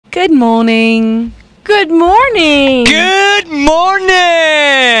Good morning. Good morning. Good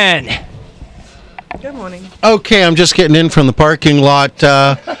morning. Good morning. Okay, I'm just getting in from the parking lot.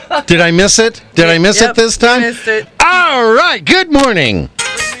 Did I miss it? Did I miss it this time? You missed it. All right, good morning.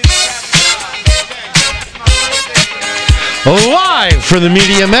 Live from the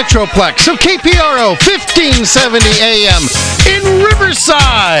Media Metroplex of KPRO 1570 AM in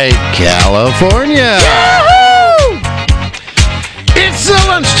Riverside, California. Yahoo! It's the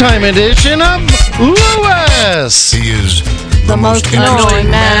lunchtime edition of Lewis. He is The most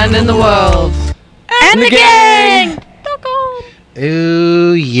annoying man in the world. And the gang.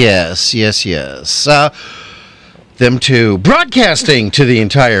 Oh, yes. Them two broadcasting to the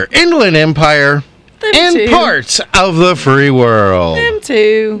entire Inland Empire and two. parts of the free world. Them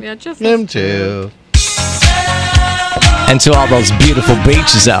too. Yeah, just Them two. And to all those beautiful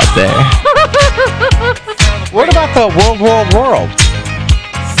beaches out there. What about the world?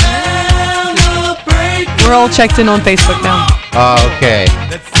 We're all checked in on Facebook now. Okay.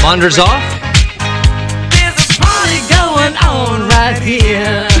 Wanders off. going on right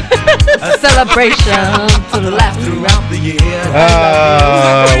here. A celebration to the last throughout the year.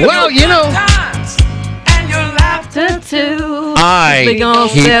 Well, you know, Too. I We gonna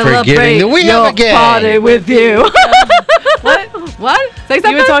keep forgetting that we have a your party gang. with you. What? Say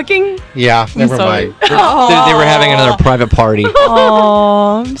something. You were talking? Yeah, never sorry. mind. They were having another private party.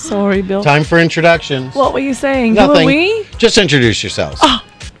 Oh, I'm sorry, Bill. Time for introductions. What were you saying? Who Nothing. are we? Just introduce yourselves.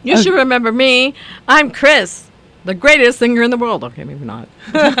 You should remember me. I'm Chris, the greatest singer in the world. Okay, maybe not.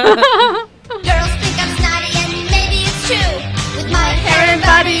 Girls think I'm snotty and maybe it's true. With my hair and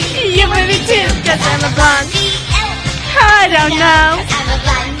body, you maybe too. Cause I'm a blondie. I don't know. Cause I'm a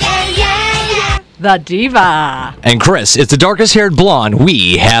blonde, yeah. The diva. And Chris, it's the darkest haired blonde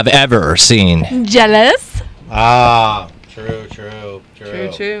we have ever seen. Jealous? True.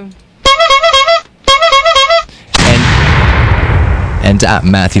 True. And I'm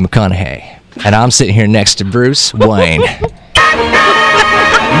Matthew McConaughey. And I'm sitting here next to Bruce Wayne. Maggie!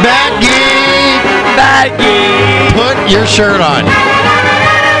 Put your shirt on.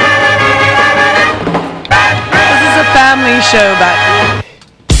 This is a family show, Becky.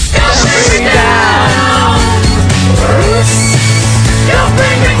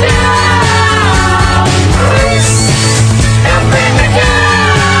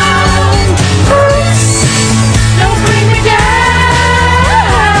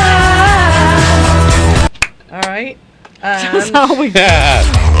 All right. That's how we Yeah.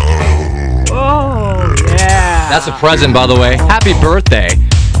 Oh, yeah. That's a present, by the way. Happy birthday.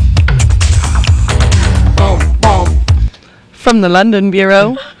 Boom, boom. From the London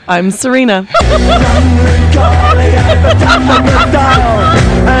Bureau, I'm Serena.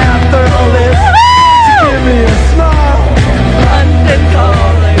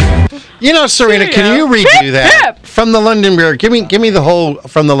 You know, Serena, can you redo that? hip. From the London Bureau. Give me the whole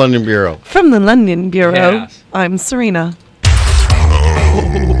from the London Bureau. From the London Bureau, Yes. I'm Serena.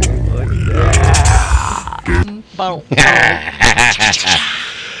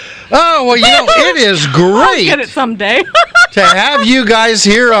 Oh, well, you know, it is Get great it someday. to have you guys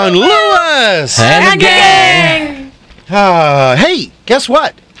here on Lewis. And the gang. Hey, guess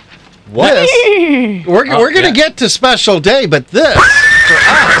what? This, we're going to get to special day, but this, for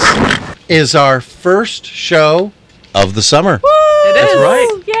us, is our first show of the summer. It That's is.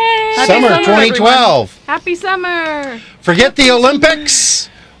 right. Yay. Happy Summer summer, 2012. everyone. Happy summer. Forget the Olympics.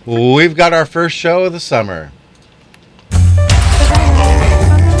 We've got our first show of the summer.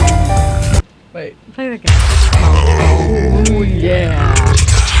 Wait. Play that again. Oh, yeah.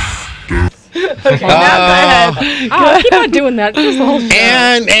 Okay, now go ahead. Oh, keep on doing that. Just the whole show.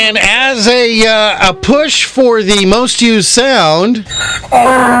 And as a push for the most used sound,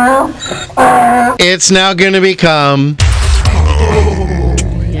 it's now going to become.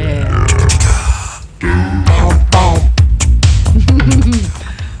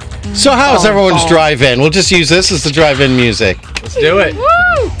 So how's everyone's drive-in? We'll just use this as the drive-in music. Let's do it.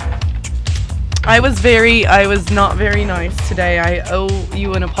 Woo! I was not very nice today. I owe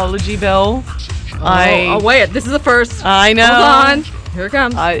you an apology, Bill. Oh, wait. This is the first. I know. Hold on. Here it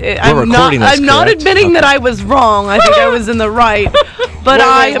comes. I'm not recording this, I'm not correct? admitting that I was wrong. I think I was in the right.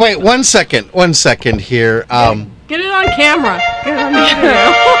 But Wait, 1 second. 1 second here. Get it on camera. Get it on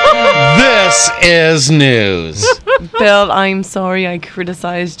camera. This is news. Bill, I'm sorry I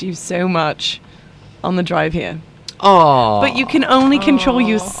criticized you so much on the drive here. Oh. But you can only control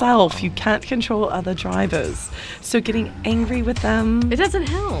yourself. You can't control other drivers. So getting angry with them, It doesn't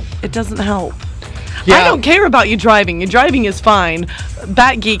help. it doesn't help. I don't care about you driving. Your driving is fine.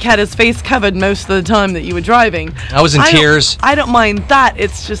 Bat Geek had his face covered most of the time that you were driving. I was in tears. I don't mind that.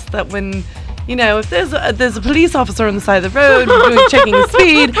 It's just that when, if there's a police officer on the side of the road checking his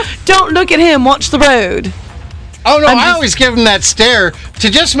speed, don't look at him. Watch the road. Oh, no, I always give him that stare to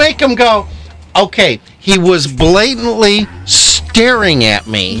just make him go, okay, he was blatantly staring at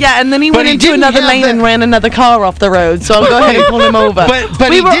me. Yeah, and then he But went he into didn't another have lane that- and ran another car off the road, so I'll go ahead and pull him over. But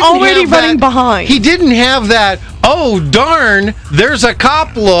we he were didn't already have running that- behind. He didn't have that, oh, darn, there's a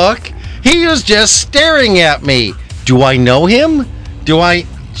cop look. He was just staring at me. Do I know him?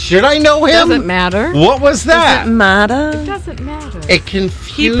 Should I know him? Doesn't matter. What was that? Does it matter? It doesn't matter. It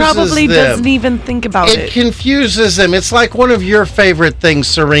confuses He probably them. doesn't even think about It it. confuses them. It's like one of your favorite things,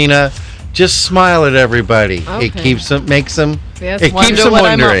 Serena. Just smile at everybody. It Okay. keeps them, makes them. Yes, it wonder keeps them what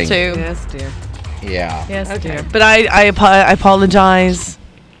I'm up wondering. to. Yes, dear. Yeah. Yes, dear. But I apologize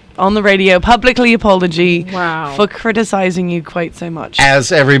on the radio, publicly apology Wow. for criticizing you quite so much.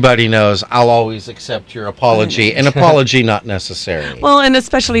 As everybody knows, I'll always accept your apology. An apology not necessary. Well, and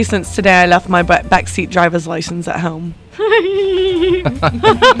especially since today I left my backseat driver's license at home.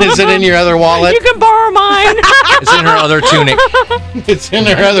 Is it in your other wallet? You can borrow mine. It's in her other tunic. It's in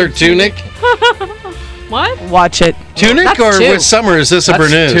her other tunic. What? Watch it. Tunic That's or two. with summer is this a That's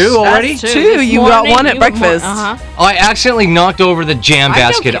Bernese? two already? That's Two. This You got morning, one at you got breakfast. Oh, I accidentally knocked over the jam I don't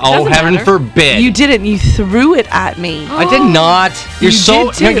basket. care. Oh, Doesn't heaven matter. forbid. You didn't. You threw it at me. I did not. You're You so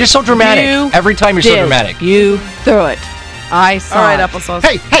did too. you're so dramatic. You Every time you're so did. dramatic. You threw it. I saw All right, it. applesauce.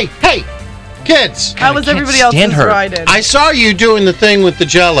 Hey, kids. How was can't everybody else's stand her. ride-in? I saw you doing the thing with the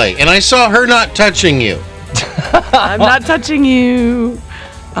jelly, and I saw her not touching you. I'm not touching you.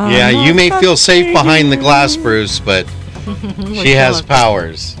 Yeah, you may feel safe behind the glass, Bruce, but she has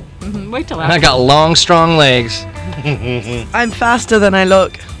powers. Wait till I after. got long, strong legs. I'm faster than I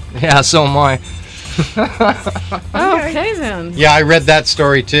look. Yeah, so am I. Okay, then. Yeah, I read that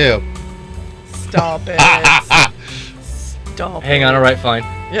story too. Stop it. Stop Hang it. on, all right, fine.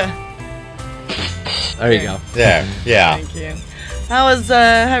 Yeah. There you go. There, yeah. Thank you. How was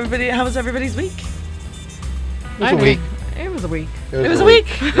everybody's week? It was a week. It was a week. It was a week.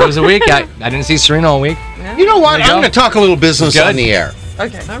 It was a week. I didn't see Serena all week. You know what? There you I'm go. going to talk a little business Good. on the air.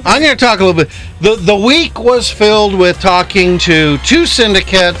 Okay. I'm going to talk a little bit. The week was filled with talking to two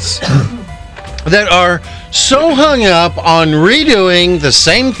syndicates that are so hung up on redoing the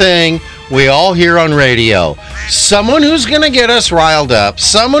same thing we all hear on radio. Someone who's going to get us riled up,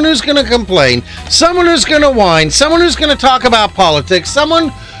 someone who's going to complain, someone who's going to whine, someone who's going to talk about politics, someone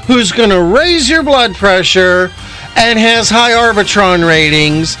who's going to raise your blood pressure and has high Arbitron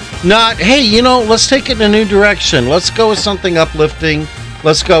ratings. Not, hey, let's take it in a new direction. Let's go with something uplifting.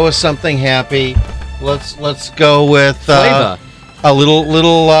 Let's go with something happy. Let's go with Flavor. a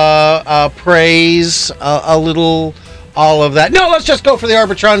little praise, a little all of that. No, let's just go for the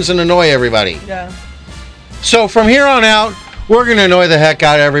Arbitrons and annoy everybody. Yeah. So from here on out, we're going to annoy the heck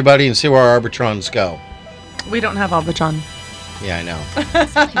out of everybody and see where our Arbitrons go. We don't have Arbitron. Yeah, I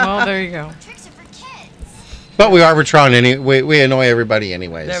know. Well, there you go. Tricks are for kids. But we Arbitron, we annoy everybody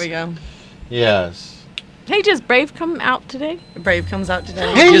anyways. There we go. Yes. Hey, does Brave come out today? Brave comes out today.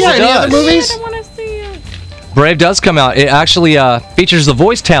 Hey, Yes, yeah, it any other does. movies? I want to see it. Brave does come out. It actually features the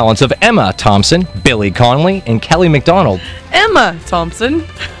voice talents of Emma Thompson, Billy Connolly, and Kelly MacDonald. Emma Thompson.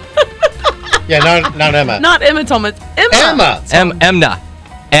 Yeah, not Emma. Not Emma Thomas. Emma. Emma.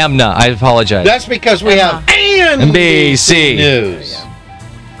 Emna. I apologize. That's because we have NBC News.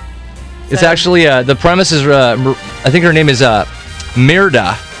 It's actually the premise is I think her name is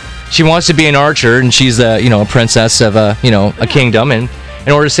Mirda. She wants to be an archer, and she's a princess of a kingdom, and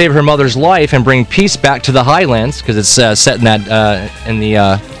in order to save her mother's life and bring peace back to the Highlands, because it's set in that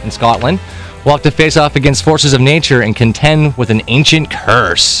in Scotland, will have to face off against forces of nature and contend with an ancient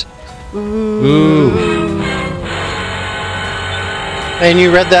curse. Ooh. And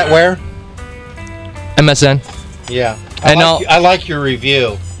you read that where? MSN. Yeah. I know. I like your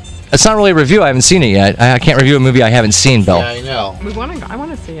review. It's not really a review. I haven't seen it yet. I can't review a movie I haven't seen, Bill. Yeah, I know. I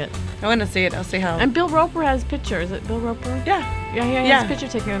want to see it. I want to see it. I'll see how. And Bill Roper has picture. Is it Bill Roper? Yeah. Yeah, he Yeah. has picture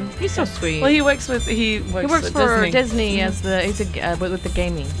taken. He's so sweet. Well, he works for he works at for Disney. Disney as with the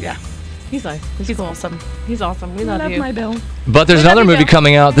gaming. Yeah. He's nice. He's cool. awesome. He's awesome. We love you. my Bill. But there's We love another you, movie Bill.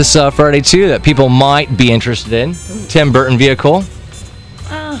 coming out this Friday too that people might be interested in. Tim Burton vehicle.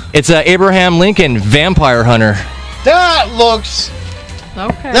 It's Abraham Lincoln Vampire Hunter. That looks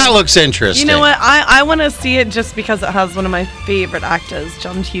interesting. You know what? I want to see it just because it has one of my favorite actors,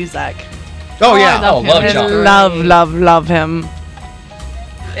 John Cusack. Oh, yeah. I love him. love He's John. great. Love him.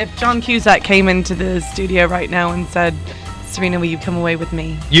 If John Cusack came into the studio right now and said, Serena, will you come away with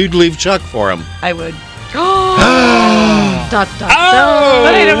me? You'd leave Chuck for him. I would. Dot, dot,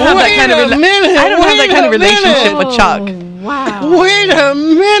 But I don't have that kind of I don't have that kind of relationship with Chuck. Wow. Wait a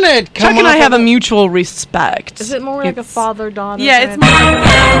minute. Chuck and I have a mutual respect. Is it more like a father-daughter? Yeah, it's more.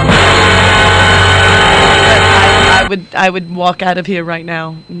 But I would walk out of here right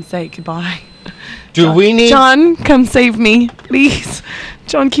now and say goodbye. Do we need... John, come save me, please.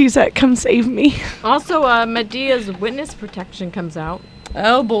 John Cusack, come save me. Also, Medea's Witness Protection comes out.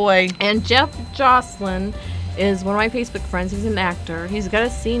 Oh boy. And Jeff Jocelyn is one of my Facebook friends. He's an actor. He's got a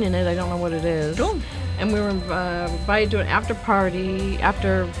scene in it. I don't know what it is. Cool. And we were invited to an after party,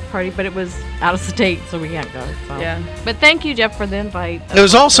 but it was out of state, so we can't go. So. Yeah. But thank you, Jeff, for the invite. It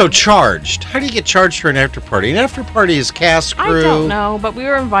was also charged. How do you get charged for an after party? An after party is cast crew. I don't know, but we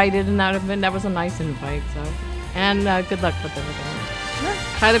were invited, and that was a nice invite. So, and good luck with everything. Yeah.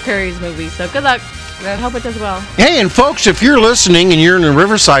 Tyler Perry's movie. So good luck. I hope it does well. Hey, and folks, if you're listening and you're in the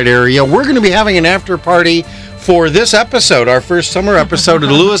Riverside area, we're going to be having an after party for this episode, our first summer episode of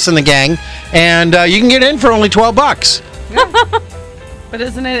Lewis and the Gang, and you can get in for only $12. But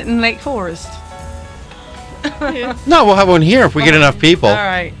isn't it in Lake Forest? No, we'll have one here if we get enough people. All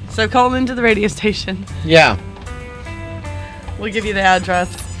right. So call into the radio station. Yeah. We'll give you the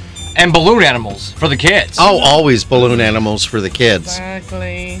address. And balloon animals for the kids. Oh, always balloon animals for the kids.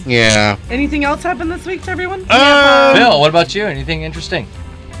 Exactly. Yeah. Anything else happen this week to everyone? Bill, what about you? Anything interesting?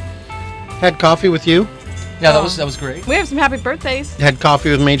 Had coffee with you? Yeah, that was great. We have some happy birthdays. Had coffee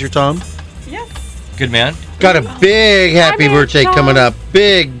with Major Tom? Yes. Good man. Got a big happy Major birthday Tom. coming up.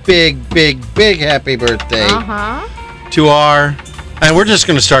 Big happy birthday Uh-huh. to our... And we're just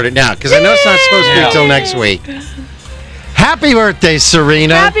going to start it now because I know it's not supposed to be Yeah. until next week. Happy birthday,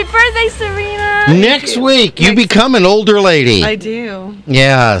 Serena. Happy birthday, Serena. Next week, you become an older lady. I do.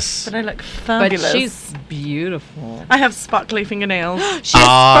 Yes. But I look But fabulous. she's beautiful. I have sparkly fingernails. She has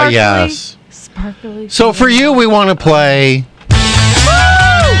Ah, sparkly, yes. Sparkly. So for you, we want to play...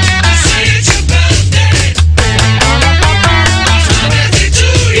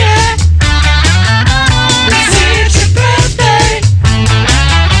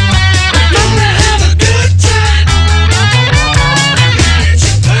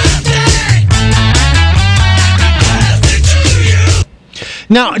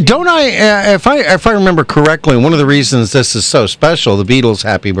 Now, don't I, if I remember correctly, one of the reasons this is so special, the Beatles'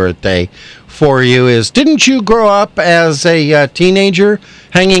 happy birthday for you, is didn't you grow up as a teenager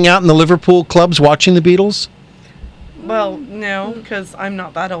hanging out in the Liverpool clubs watching the Beatles? Well, no, because I'm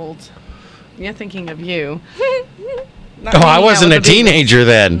not that old. You're thinking of you. Not Oh, I hanging out wasn't a with the Beatles. teenager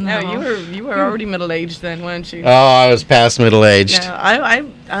then. No, you were already middle aged then, weren't you? Oh, I was past middle-aged. No,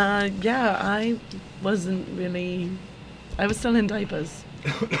 I wasn't really. I was still in diapers.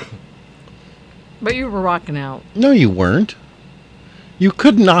 But you were rocking out. No, you weren't. You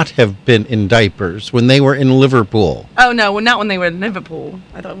could not have been in diapers when they were in Liverpool. Oh no, well, not when they were in Liverpool.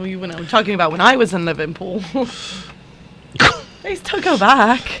 I thought we were talking about when I was in Liverpool. They still go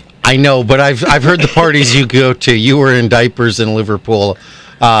back. I know, but I've heard the parties you go to. You were in diapers in Liverpool.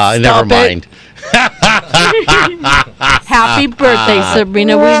 Never it. mind. Happy birthday,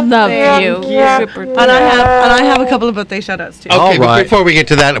 Sabrina. We love Thank you. you. Happy birthday. And I have a couple of birthday shout outs too. Okay, All but right. before we get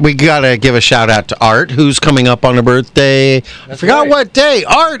to that, we gotta give a shout out to Art, who's coming up on a birthday. I forgot right. what day.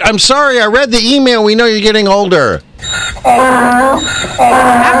 Art, I'm sorry, I read the email. We know you're getting older.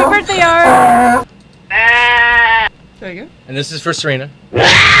 Happy birthday, Art. There you go. And this is for Serena.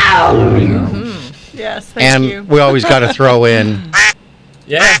 Yes, thank And you. we always gotta throw in.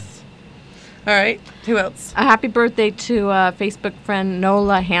 Yes. All right, who else? A happy birthday to Facebook friend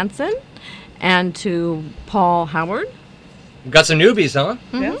Nola Hansen and to Paul Howard. We've got some newbies, huh?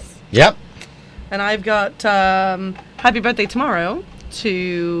 Yes. Yep. And I've got happy birthday tomorrow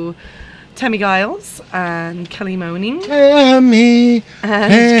to Tammy Giles and Kelly Moaning Tammy.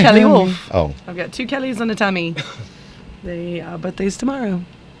 and Kelly Wolf. Oh. I've got two Kellys and a Tammy. They are birthdays tomorrow.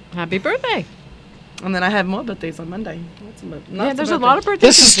 Happy birthday. And then I have more birthdays on Monday. Yeah, there's a lot of birthdays.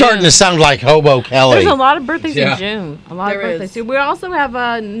 This is in starting June. to sound like Hobo Kelly. There's a lot of birthdays Yeah. in June. A lot There of birthdays. is. We also have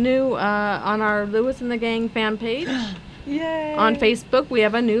a new on our Lewis and the Gang fan page Yay. on Facebook. We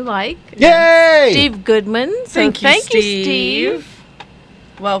have a new like. Yay! Steve Goodman. So Thank you, you, Steve. Steve.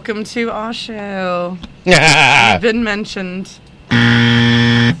 Welcome to our show. yes. You've been mentioned.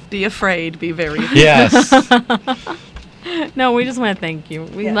 Be afraid. Be very No, we just want to thank you.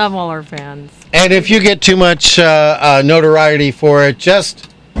 We Yes. love all our fans. And if you get too much notoriety for it, just...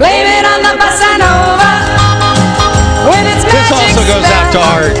 Blame it on the bossa nova. With its This magic also goes out to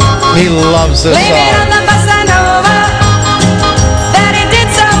spell. Art. He loves this Blame it on song. the bossa nova. That it did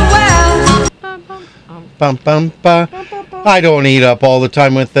so well. Bum, bum, ba. I don't eat up all the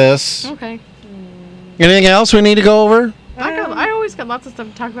time with this. Okay. Anything else we need to go over? I always got lots of stuff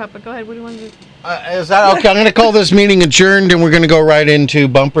to talk about, but go ahead. What do you want to do? Is that okay? I'm going to call this meeting adjourned, and we're going to go right into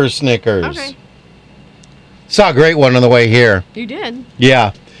bumper Snickers. Okay. Saw a great one on the way here. You did.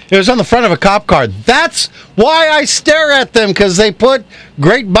 Yeah. It was on the front of a cop car. That's why I stare at them, because they put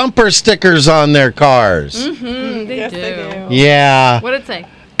great bumper stickers on their cars. Mm-hmm. They Yes, do. they do. Yeah. What did it say?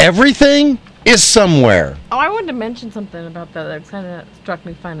 Everything is somewhere. Oh, I wanted to mention something about that kind of struck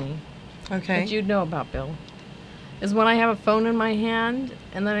me funny. Okay. That you'd know about, Bill. Is when I have a phone in my hand,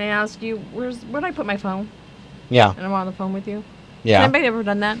 and then I ask you, where'd I put my phone? Yeah. And I'm on the phone with you. Has Yeah. anybody ever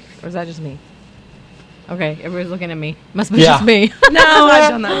done that? Or is that just me? Okay, everybody's looking at me. Must be Yeah. just me. No, I've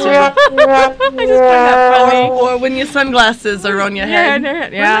done that too. I just find that funny. Or when your sunglasses are on your head. Yeah.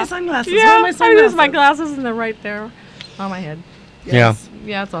 Where are my sunglasses? Where Yeah, are my I sunglasses? use my glasses and they're right there on my head. Yeah.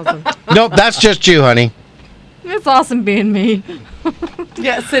 Yeah, it's awesome. Nope, that's just you, honey. It's awesome being me.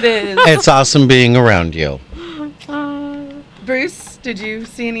 Yes, it is. It's awesome being around you. Bruce, did you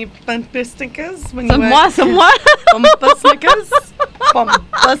see any bumper stickers when Some you what? Some what? Bumper Snickers?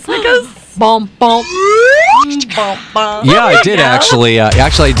 Bumper Snickers? Bump, bump. Bump, bump. Yeah, I did actually.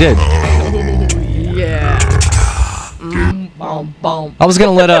 Actually, I did. Yeah. Bump, bump. I was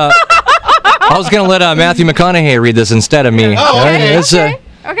gonna let Matthew McConaughey read this instead of me. Oh, okay. It's,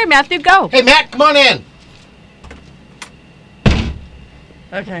 Okay, Matthew, go. Hey, Matt, come on in.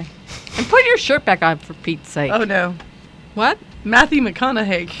 Okay. And put your shirt back on for Pete's sake. Oh, no. What? Matthew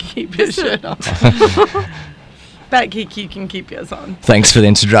McConaughey can keep his shirt on. Becky, you can keep yours on. Thanks for the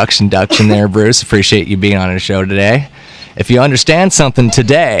introduction there, Bruce. Appreciate you being on our show today. If you understand something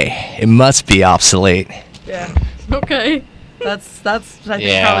today, it must be obsolete. Yeah. Okay. That's I think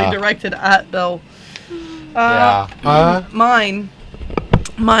Yeah. probably directed at Bill.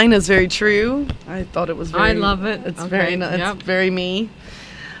 Mine is very true. I thought it was very. I love it. It's Okay, very yep. it's very me.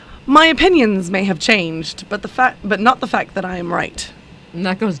 My opinions may have changed, but not the fact that I am right. And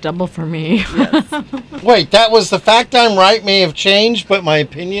that goes double for me. Wait, that was the fact I'm right may have changed, but my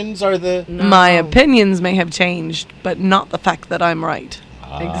opinions are the... No. My opinions may have changed, but not the fact that I'm right.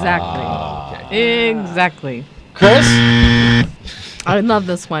 Exactly. Exactly. Chris? I love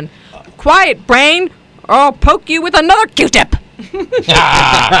this one. Quiet, brain, or I'll poke you with another Q-tip.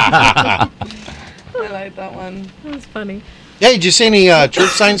 I like that one. That's funny. Hey, did you see any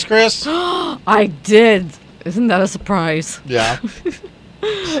church signs, Chris? I did. Isn't that a surprise? Yeah.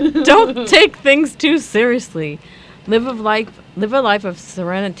 Don't take things too seriously. Live a life of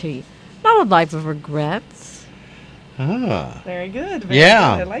serenity, not a life of regrets. Very good. Very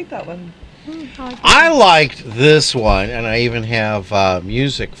Yeah. good. I like that one. I liked this one, and I even have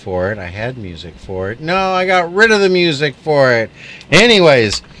music for it. I had music for it. No, I got rid of the music for it.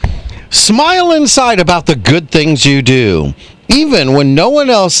 Anyways, smile inside about the good things you do. Even when no one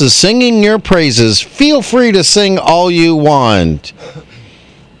else is singing your praises, feel free to sing all you want.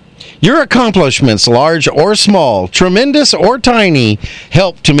 Your accomplishments, large or small, tremendous or tiny,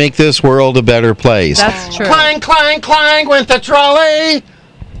 help to make this world a better place. That's true. Clang, clang, clang with the trolley.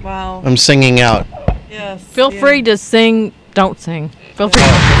 Wow. I'm singing out. Yes. Feel free to sing. Don't sing. Feel free.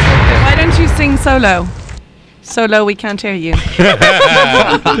 Why don't you sing solo? Solo, we can't hear you.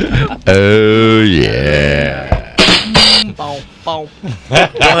 Oh, yeah. Go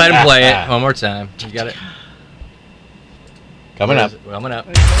ahead and play it one more time. You got it. Coming up. Coming up.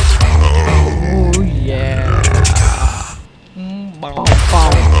 Oh yeah.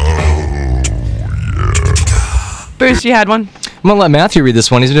 Bruce, you had one? I'm gonna let Matthew read this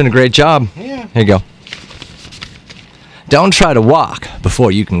one. He's doing a great job. Yeah. Here you go. Don't try to walk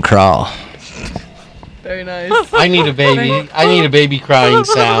before you can crawl. Very nice. I need a baby. I need a baby crying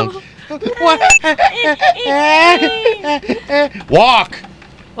sound. Walk.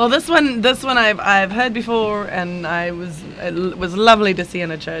 Well, this one I've heard before, and it was lovely to see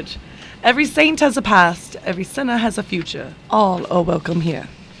in a church. Every saint has a past, every sinner has a future. All are welcome here.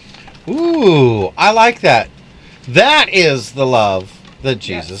 Ooh, I like that. That is the love that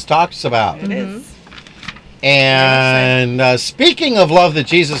Jesus talks about. It is. And speaking of love that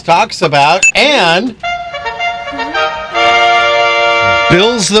Jesus talks about, and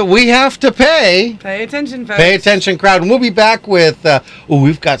bills that we have to pay. Pay attention, folks. Pay attention, crowd. And we'll be back with,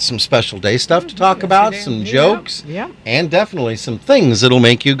 we've got some special day stuff to talk about, we do. some Yeah. jokes, Yeah. and definitely some things that'll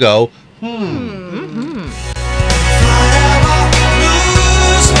make you go,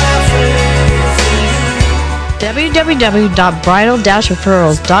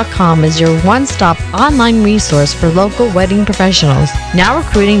 www.bridal-referrals.com is your one-stop online resource for local wedding professionals, now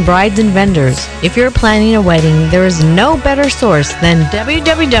recruiting brides and vendors. If you're planning a wedding, there is no better source than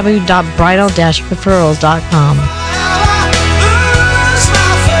www.bridal-referrals.com.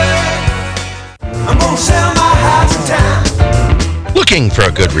 Looking for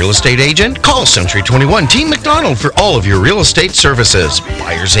a good real estate agent? Call Century 21 Team McDonald for all of your real estate services.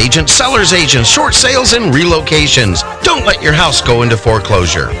 Buyer's agent, seller's agent, short sales, and relocations. Don't let your house go into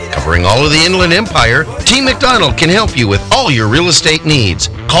foreclosure. Covering all of the Inland Empire, Team McDonald can help you with all your real estate needs.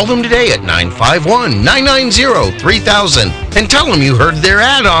 Call them today at 951-990-3000 and tell them you heard their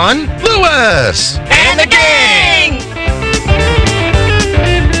ad on Lewis And the gang!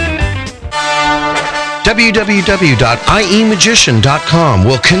 www.iemagician.com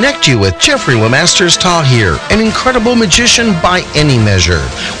will connect you with Jeffrey Lemasters Tahir, an incredible magician by any measure.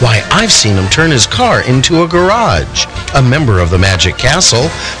 Why, I've seen him turn his car into a garage. A member of the Magic Castle,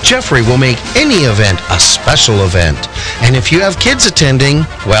 Jeffrey will make any event a special event. And if you have kids attending,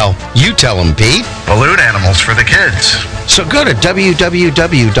 well, you tell them, Pete. Balloon animals for the kids. So go to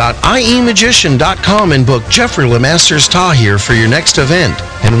www.iemagician.com and book Jeffrey Lemasters Tahir for your next event.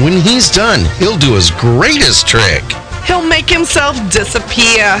 And when he's done, he'll do his greatest trick. He'll make himself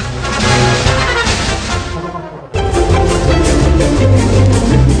disappear.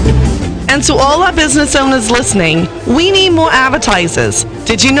 And to all our business owners listening, we need more advertisers.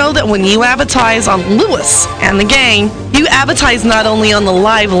 Did you know that when you advertise on Lewis and the Gang, you advertise not only on the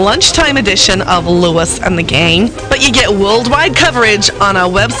live lunchtime edition of Lewis and the Gang, but you get worldwide coverage on our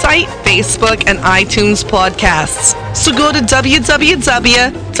website, Facebook, and iTunes podcasts. So go to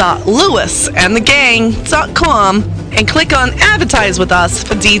www.lewisandthegang.com and click on Advertise with Us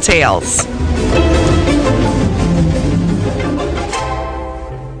for details.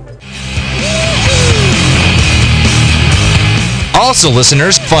 Also,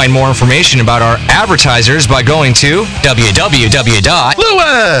 listeners, find more information about our advertisers by going to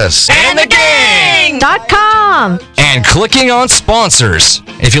Lewisandthegang.com and clicking on sponsors.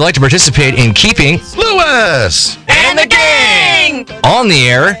 If you'd like to participate in keeping Lewis And the Gang! on the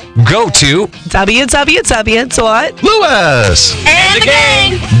air, go to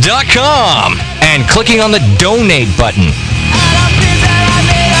www.lewisandthegang.com and clicking on the donate button.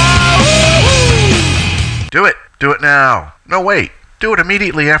 Do it. Do it now. No, wait. Do it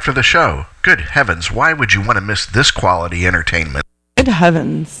immediately after the show. Good heavens, why would you want to miss this quality entertainment? Good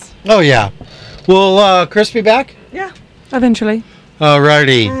heavens. Oh, yeah. Will Chris be back? Yeah, eventually.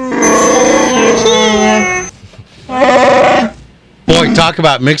 Alrighty. Boy, talk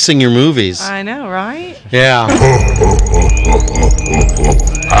about mixing your movies. I know, right? Yeah.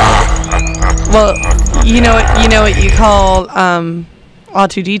 Well, you know what you call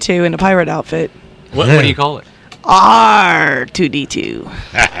R2D2 in a pirate outfit. What do you call it? R2D2.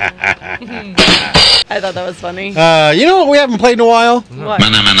 I thought that was funny. You know what we haven't played in a while? What?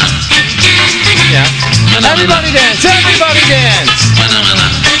 Yeah. Everybody dance! Everybody dance!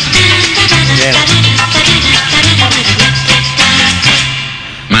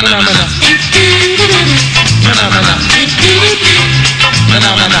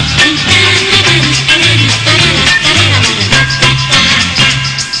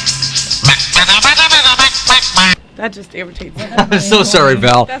 That just irritates me. I'm so sorry,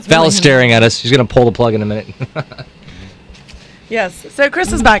 Val. Val is staring at us. She's going to pull the plug in a minute. Yes. So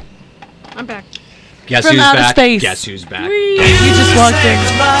Chris is back. I'm back. Guess From who's outer back? space. Guess who's back? You just walked in.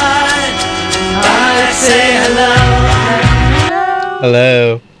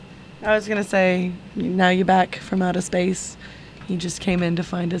 Hello. I was going to say, now you're back from outer space. You just came in to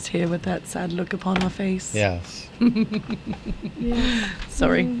find us here with that sad look upon our face. Yes.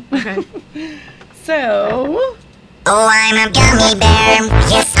 Sorry. Okay. So... Oh, I'm a gummy bear.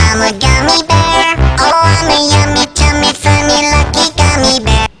 Yes, I'm a gummy bear. Oh, I'm a yummy, tummy, funny, lucky gummy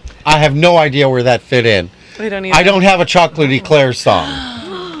bear. I have no idea where that fit in. We don't I don't have a Chocolate Eclair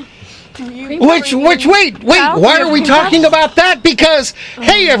song. Wait, why are we talking about that? Because,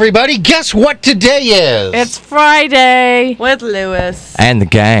 hey everybody, guess what today is? It's Friday. With Lewis. And the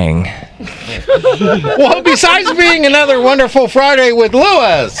gang. Well, besides being another wonderful Friday with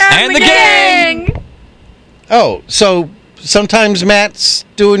Lewis. And the gang! Oh, so sometimes Matt's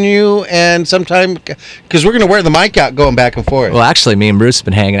doing you and sometimes, because we're going to wear the mic out going back and forth. Well, actually, me and Bruce have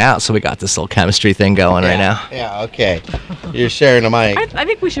been hanging out, so we got this little chemistry thing going right now. Yeah, okay. You're sharing a mic. I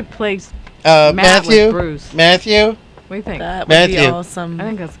think we should play Matt Matthew? with Bruce. Matthew? What do you think? That would be Matthew. awesome. I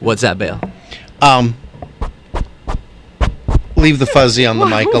think that's good. What's that, Bale? Leave the fuzzy on the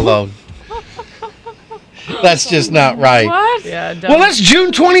mic alone. That's just not right. What? Yeah, Well, that's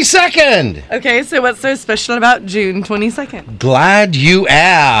June 22nd. Okay, so what's so special about June 22nd? Glad you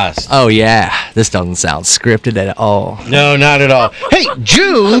asked. Oh, yeah. This doesn't sound scripted at all. No, not at all. Hey,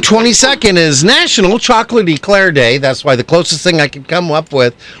 June 22nd is National Chocolate Eclair Day. That's why the closest thing I could come up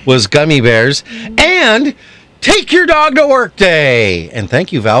with was gummy bears. And Take Your Dog to Work Day. And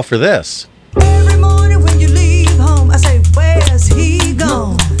thank you, Val, for this. Every morning when you leave home, I say, where's he?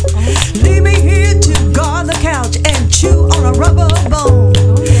 chew on a rubber bone.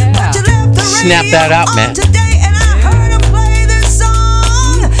 Yeah. Snap that out, man. Today, and I heard him play this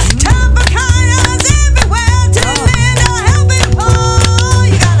song. Time for kindness everywhere to lend a helping hand.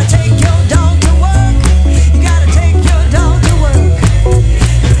 You gotta take your dog to work. You gotta take your dog to work.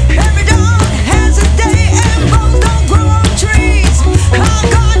 Every dog has a day, and bones don't grow on trees. Oh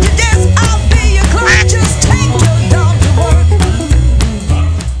God, to death, I'll be your clerk. Just take your dog to work.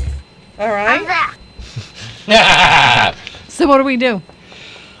 All right. So what do we do?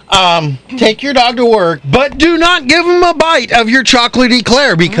 Take your dog to work, but do not give him a bite of your chocolate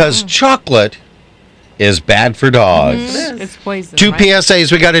eclair because chocolate is bad for dogs. It's poison. Two right?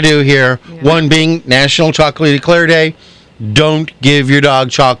 PSAs we got to do here. Yeah. One being National Chocolate Eclair Day. Don't give your dog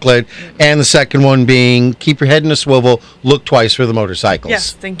chocolate. And the second one being keep your head in a swivel. Look twice for the motorcycles.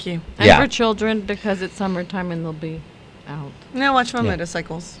 Yes, thank you. And Yeah. for children, because it's summertime and they'll be out. Now watch my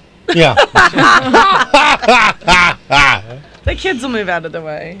motorcycles. Yeah. The kids will move out of the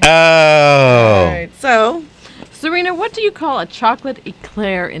way. Oh. All right, so Serena, what do you call a chocolate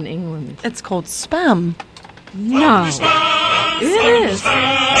eclair in England? it's called spam. No. It is.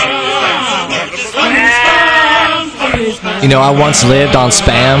 You know, I once lived on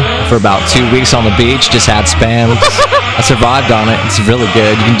Spam for about 2 weeks on the beach. Just had Spam. I survived on it. It's really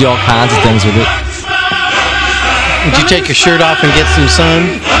good. You can do all kinds of things with it. Would you take your shirt off and get some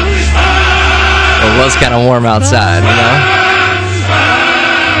sun? It was kind of warm outside, you know?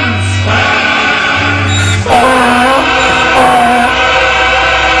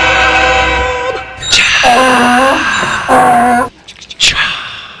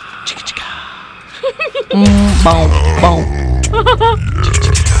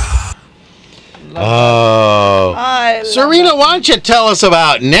 Oh. I love Serena, why don't you tell us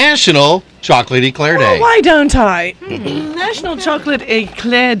about National Chocolate Eclair Day? Well, why don't I? National Chocolate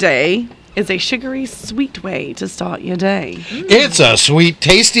Eclair Day is a sugary, sweet way to start your day. It's a sweet,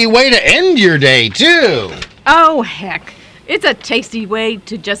 tasty way to end your day, too. Oh, heck. It's a tasty way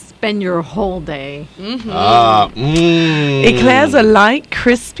to just spend your whole day. Eclairs are light,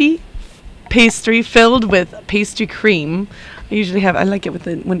 crispy pastry filled with pastry cream. I like it with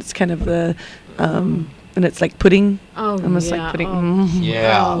when it's kind of the, and it's like pudding. Oh, Almost yeah. like pudding. Oh,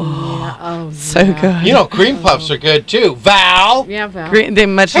 Yeah. oh, So yeah. good. You know, cream puffs are good, too. Val? Yeah, Val. They're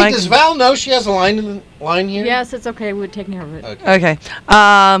much Hey, like. does Val know she has a line here? Yes, it's okay. We're taking care of it. Okay.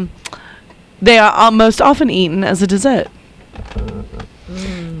 They are most often eaten as a dessert.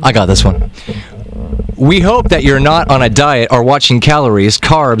 I got this one. We hope that you're not on a diet or watching calories,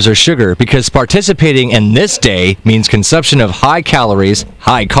 carbs, or sugar because participating in this day means consumption of high calories,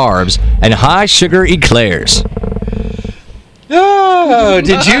 high carbs, and high sugar eclairs. Oh,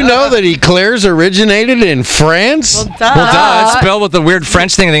 did you know that eclairs originated in France? Well, duh. Well, duh, it's spelled with the weird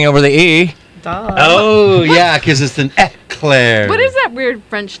French thing over the E. Oh, yeah, because it's an eclair. What is that weird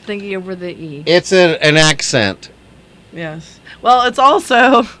French thingy over the E? It's an accent. Yes. Well, it's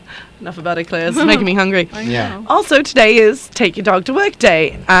also enough about eclairs. It's making me hungry. Yeah. Also, today is Take Your Dog to Work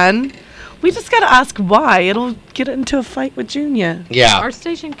Day, and we just gotta ask why. It'll get into a fight with Junior. Yeah. Our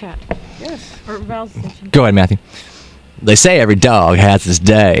station cat. Yes. Or Val's station. Go ahead, Matthew. They say every dog has its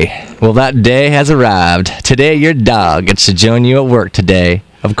day. Well, that day has arrived. Today, your dog gets to join you at work today.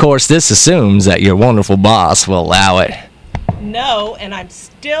 Of course, this assumes that your wonderful boss will allow it. No, and I'm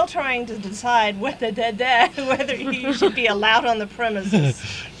still trying to decide whether he should be allowed on the premises.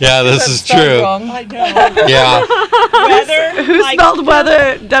 Yeah, this is true. I know. Yeah. Whether Who spelled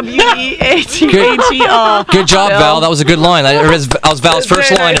weather? W-E-A-T-H-E-R. Good job, Val. That was a good line. That was Val's first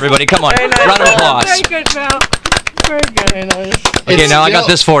Very line, nice. everybody. Come on. Very nice. Round of applause. Very good, Val. Very good. Okay, now I got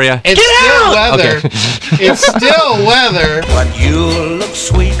this for you. It's still weather. It's still weather. But you'll look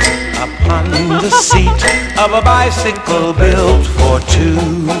sweet upon the seat of a bicycle built for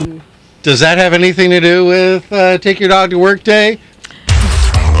two. Does that have anything to do with Take Your Dog to Work Day?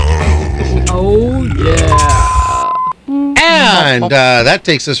 Oh, yeah. And that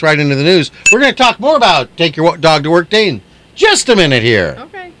takes us right into the news. We're going to talk more about Take Your Dog to Work Day in just a minute here.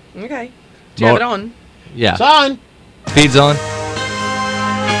 Okay. Okay. Do you have it on? Yeah. It's on. Feeds on.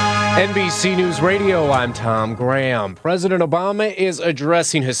 NBC News Radio, I'm Tom Graham. President Obama is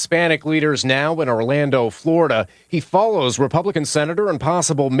addressing Hispanic leaders now in Orlando, Florida. He follows Republican Senator and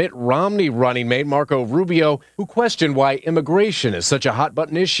possible Mitt Romney running mate Marco Rubio, who questioned why immigration is such a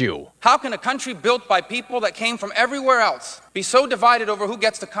hot-button issue. How can a country built by people that came from everywhere else be so divided over who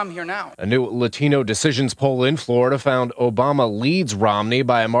gets to come here now? A new Latino Decisions poll in Florida found Obama leads Romney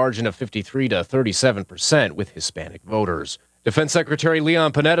by a margin of 53 to 37% with Hispanic voters. Defense Secretary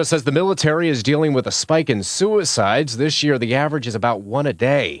Leon Panetta says the military is dealing with a spike in suicides. This year, the average is about one a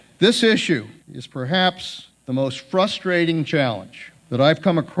day. This issue is perhaps the most frustrating challenge that I've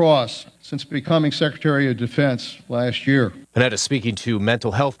come across since becoming Secretary of Defense last year. Panetta speaking to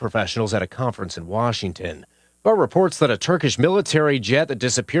mental health professionals at a conference in Washington. But reports that a Turkish military jet that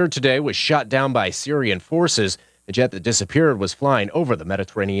disappeared today was shot down by Syrian forces. The jet that disappeared was flying over the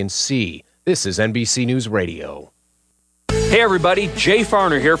Mediterranean Sea. This is NBC News Radio. Hey everybody, Jay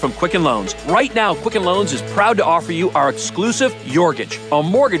Farner here from Quicken Loans. Right now, Quicken Loans is proud to offer you our exclusive Yorgage, a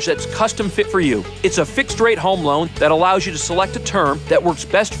mortgage that's custom fit for you. It's a fixed rate home loan that allows you to select a term that works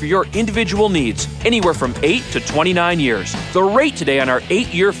best for your individual needs, anywhere from 8 to 29 years. The rate today on our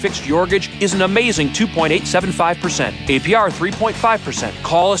 8-year fixed Yorgage is an amazing 2.875%, APR 3.5%.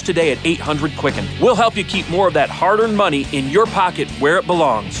 Call us today at 800-QUICKEN. We'll help you keep more of that hard-earned money in your pocket where it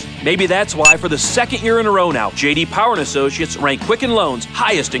belongs. Maybe that's why for the second year in a row now, J.D. Power & Associates rank Quicken Loans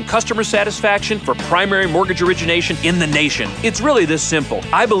highest in customer satisfaction for primary mortgage origination in the nation. It's really this simple.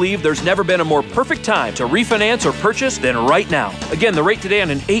 I believe there's never been a more perfect time to refinance or purchase than right now. Again, the rate today on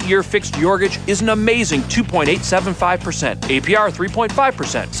an 8-year fixed Yorgage is an amazing 2.875%, APR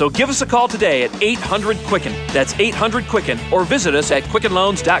 3.5%. So give us a call today at 800-QUICKEN. That's 800-QUICKEN, or visit us at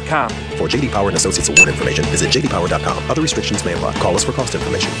QuickenLoans.com. For J.D. Power and Associates award information, visit jdpower.com. Other restrictions may apply. Call us for cost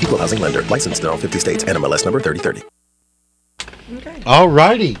information. Equal housing lender. Licensed in all 50 states. NMLS number 3030. Okay. All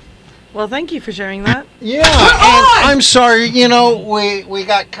righty. Well, thank you for sharing that. Yeah, and I'm sorry, we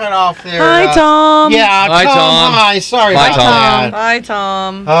got cut off there. Hi, Tom. Yeah, Hi, Tom. Hi, sorry Bye, about Tom. that. Hi,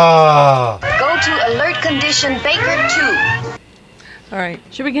 Tom. Go to alert condition Baker 2. All right.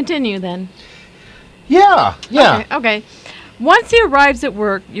 Should we continue then? Yeah. Okay. Once he arrives at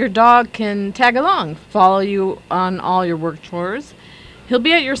work, your dog can tag along, follow you on all your work chores. He'll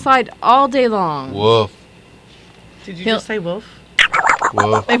be at your side all day long. Woof. Did you just say woof?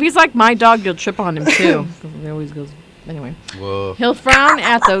 Woof. If he's like my dog, you'll trip on him too. 'Cause he always goes. Anyway. Woof. He'll frown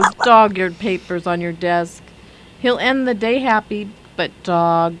at those dog-eared papers on your desk. He'll end the day happy, but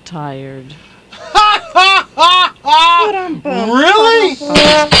dog tired. Really?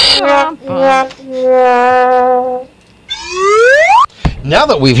 Now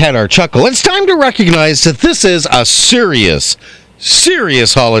that we've had our chuckle, it's time to recognize that this is a serious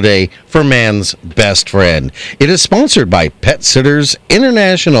holiday for man's best friend. It is sponsored by Pet Sitters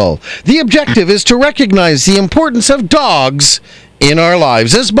International. The objective is to recognize the importance of dogs in our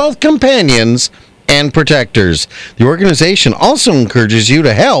lives as both companions and protectors. The organization also encourages you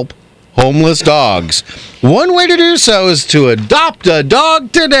to help homeless dogs. One way to do so is to adopt a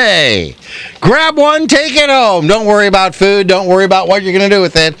dog today. Grab one, take it home. Don't worry about food. Don't worry about what you're going to do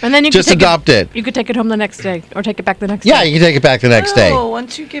with it. And then you just can adopt it. You could take it home the next day, or take it back the next day. Yeah, you can take it back the next day. Oh,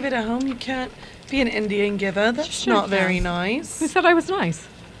 once you give it a home, you can't be an Indian giver. That's Sure not can. very nice. Who said I was nice?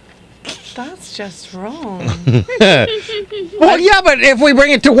 That's just wrong. Well, yeah, but if we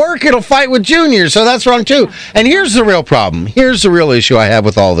bring it to work, it'll fight with Junior, so that's wrong too. And here's the real problem. Here's the real issue I have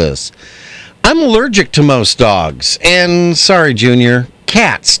with all this. I'm allergic to most dogs, and sorry, Junior,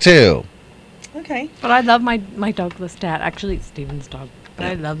 cats too. Okay. But I love my dog, Lestat. Actually, it's Steven's dog. But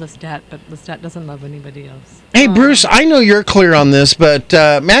I love Lestat, but Lestat doesn't love anybody else. Hey, Bruce, I know you're clear on this, but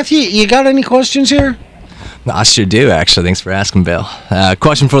Matthew, you got any questions here? I sure do, actually. Thanks for asking, Bill.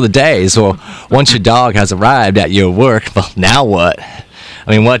 Question for the day is, well, once your dog has arrived at your work, well, now what?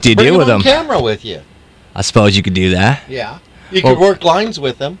 I mean, what do you do with Bring him? him on camera with you. I suppose you could do that. Yeah. You could work lines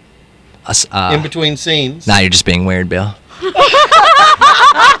with him in between scenes. Nah, you're just being weird, Bill. No,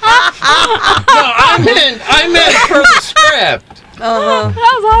 I meant for the script. Uh-huh.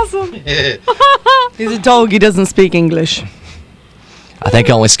 That was awesome. He's a dog. He doesn't speak English. I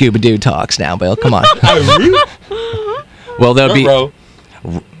think only Scooby-Doo talks now, Bill. Come on. Well, there'll be...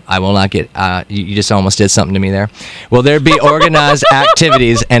 I will not get... you just almost did something to me there. Will there be organized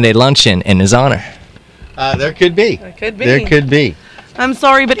activities and a luncheon in his honor? There could be. There could be. There could be. I'm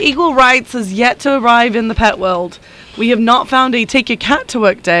sorry, but Equal Rights has yet to arrive in the pet world. We have not found a take your cat to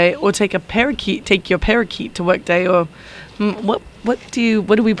work day or take your parakeet to work day or what do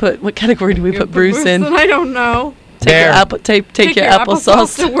we put? What category do we put Bruce in? I don't know. Take your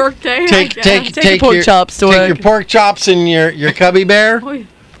applesauce to work day. Take your pork chops to work. Take your pork chops and your cubby bear.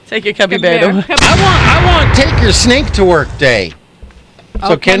 Take your cubby bear to work. I want take your snake to work day.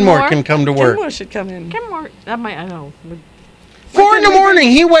 So Kenmore can come to work. Kenmore should come in. Kenmore, that might, I don't know. 4 in the morning,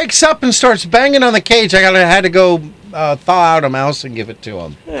 he wakes up and starts banging on the cage. I had to go thaw out a mouse and give it to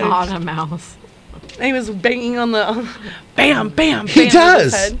him. Thaw out a mouse. He was banging on the bam, bam, bam. He with his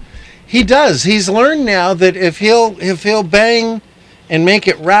does. head. He does. He's learned now that if he'll bang and make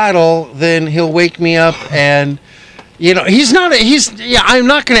it rattle, then he'll wake me up. And I'm not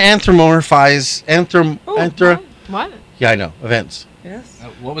going to anthropomorphize What? Yeah, I know. Events. Yes.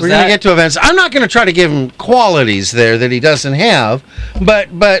 What was We're going to that? get to events. I'm not going to try to give him qualities there that he doesn't have,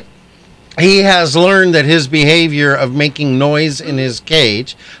 but he has learned that his behavior of making noise in his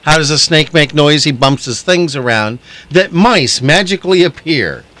cage, how does a snake make noise? He bumps his things around, that mice magically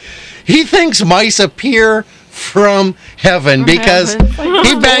appear. He thinks mice appear from heaven because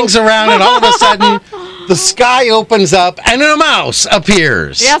he bangs around and all of a sudden the sky opens up and a mouse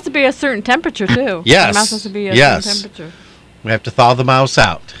appears. It has to be a certain temperature, too. Yes. The mouse has to be a Yes. certain temperature. We have to thaw the mouse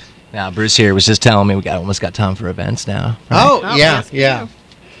out. Now, Bruce here was just telling me we almost got time for events now. Right? Oh, yes, we yeah. do.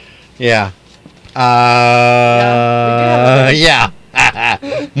 Yeah. Yeah.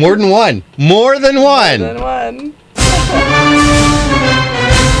 More than one. More than one. Then one.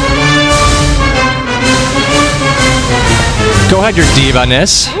 Go ahead, your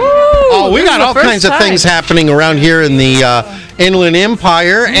diva-ness. Oh, we this got is the all first kinds of time. things happening around here in the Inland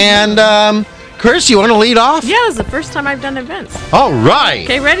Empire. And, Chris, you want to lead off? Yeah, this is the first time I've done events. All right.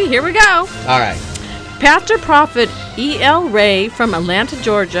 Okay, ready? Here we go. All right. Pastor Prophet E.L. Ray from Atlanta,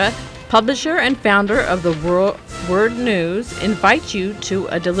 Georgia, publisher and founder of the Word News, invites you to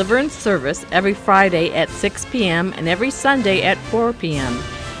a deliverance service every Friday at 6 p.m. and every Sunday at 4 p.m.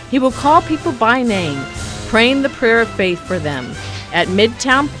 He will call people by name, praying the prayer of faith for them at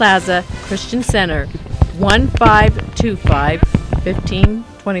Midtown Plaza Christian Center, 1525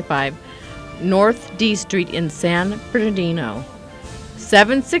 1525 North D Street in San Bernardino.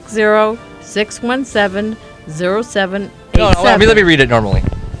 760-617-0787. No, let me read it normally.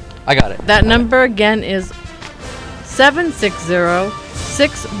 I got it. That number again is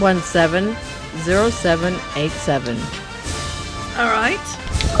 760-617-0787. All right.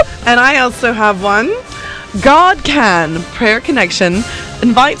 And I also have one. God Can Prayer Connection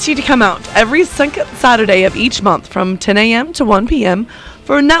invites you to come out every second Saturday of each month from 10 a.m. to 1 p.m.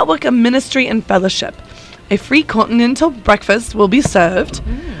 for a network of ministry and fellowship. A free continental breakfast will be served.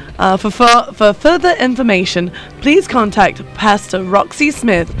 For further information, please contact Pastor Roxy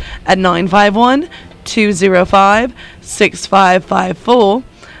Smith at 951-205-6554.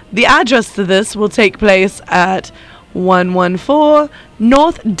 The address to this will take place at 114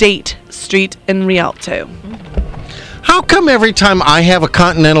 North Date Street in Rialto. How come every time I have a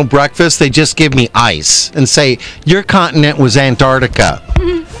continental breakfast, they just give me ice and say, your continent was Antarctica?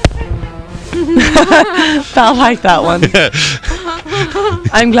 Felt like that one.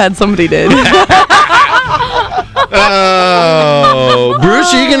 I'm glad somebody did. Oh,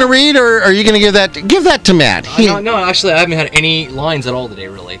 Bruce, are you going to read or are you going to give that to Matt? No, actually, I haven't had any lines at all today,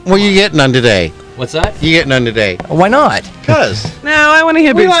 really. Well, you get none today. What's that? You get none today. Why not? Because No, I want to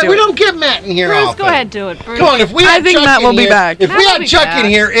hear Bruce do we it. don't get Matt in here Bruce, often. go ahead, do it. Bruce. Come on, if we I had think Chuck Matt in will be here- back. If Matt we will had be Chuck back. in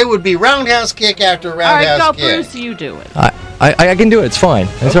here, it would be roundhouse kick after All right, roundhouse go, kick. Bruce. You do it. I can do it. It's fine.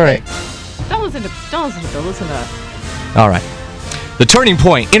 It's all right. Don't listen to Bill. Listen to us. All right. The Turning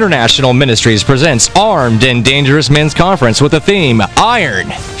Point International Ministries presents Armed and Dangerous Men's Conference with the theme Iron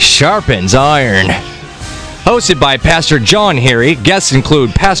Sharpens Iron. Hosted by Pastor John Harry, guests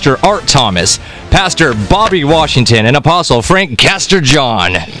include Pastor Art Thomas, Pastor Bobby Washington, and Apostle Frank Castor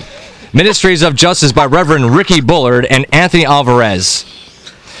John. Ministries of Justice by Reverend Ricky Bullard and Anthony Alvarez.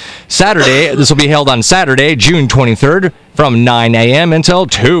 This will be held on Saturday, June 23rd from 9 a.m. until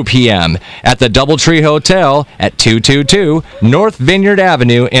 2 p.m. at the Doubletree Hotel at 222 North Vineyard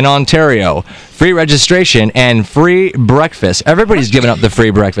Avenue in Ontario. Free registration and free breakfast. Everybody's giving up the free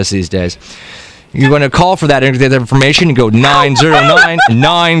breakfast these days. You want to call for that information, you go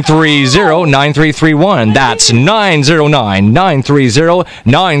 909-930-9331. That's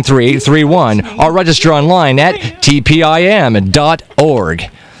 909-930-9331. Or register online at tpim.org.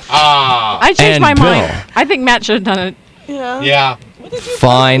 I changed And my Bill. mind. I think Matt should have done it. Yeah.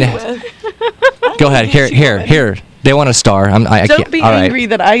 Fine. Go ahead. Here. They want a star. I Don't can't. be All right. angry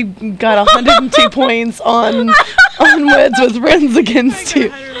that I got 102 points on Words with Friends against you.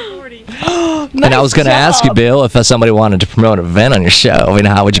 And I was going to ask you, Bill, if somebody wanted to promote an event on your show,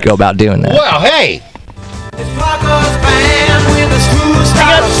 how would you go about doing that? Well, hey.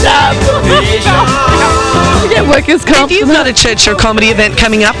 If you've got a church or comedy event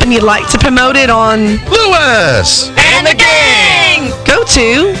coming up and you'd like to promote it on Lewis and the Gang, go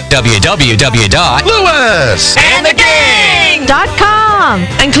to www.lewisandthegang.com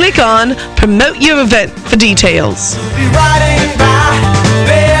and click on Promote Your Event for details.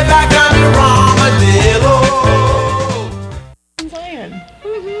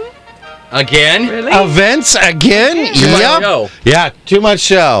 Again? Really? Events again? Too much Yep. show. Yeah, too much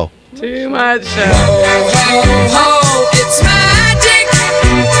show. Too much.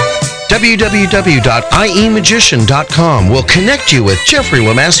 www.iemagician.com will connect you with Jeffrey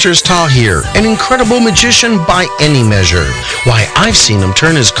Lemasters Tahir, an incredible magician by any measure. Why, I've seen him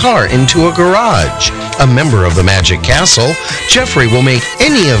turn his car into a garage. A member of the Magic Castle, Jeffrey will make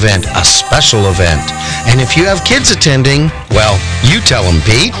any event a special event. And if you have kids attending, well, you tell them,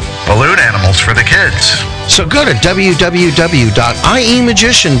 Pete. Balloon animals for the kids. So go to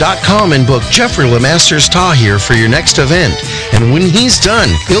www.iemagician.com and book Jeffrey Lemasters Tahir for your next event. And when he's done,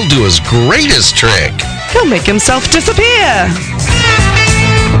 he'll do his greatest trick. He'll make himself disappear.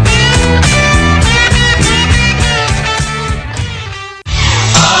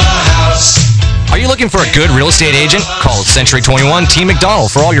 Are you looking for a good real estate agent? Call Century 21 T. McDonald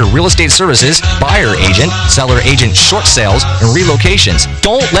for all your real estate services, buyer agent, seller agent short sales, and relocations.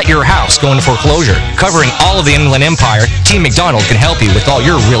 Don't let your house go into foreclosure. Covering all of the Inland Empire, T. McDonald can help you with all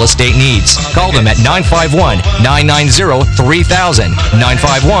your real estate needs. Call them at 951-990-3000,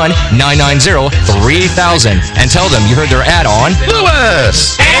 951-990-3000, and tell them you heard their ad on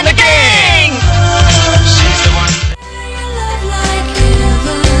Lewis and the Gang!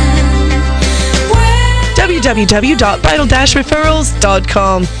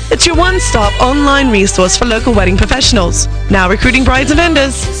 www.bridal-referrals.com. It's your one-stop online resource for local wedding professionals. Now recruiting brides and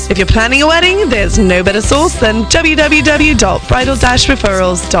vendors. If you're planning a wedding, there's no better source than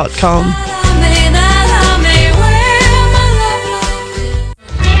www.bridal-referrals.com.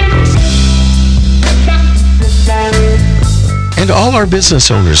 And all our business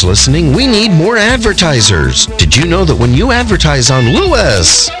owners listening, we need more advertisers. Did you know that when you advertise on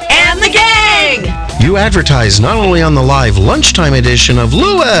Lewis And the Gang! you advertise not only on the live lunchtime edition of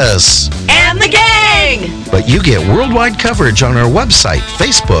Lewis And the Gang! but you get worldwide coverage on our website,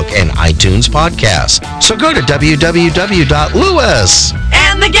 Facebook, and iTunes podcast. So go to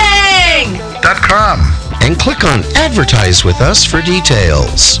www.lewisandthegang.com and click on Advertise with Us for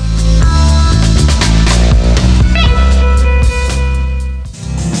details.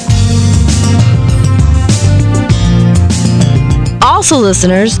 Also,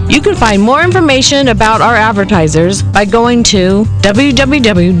 listeners, you can find more information about our advertisers by going to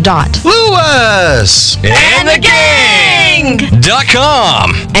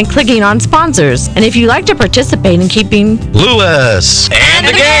Lewisandthegang.com and clicking on sponsors. And if you'd like to participate in keeping Lewis and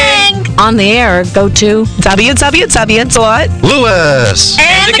the Gang on the air, go to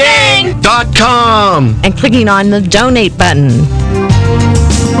www.lewisandthegang.com and clicking on the donate button.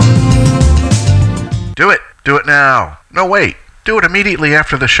 Do it. Do it now. No, wait. Do it immediately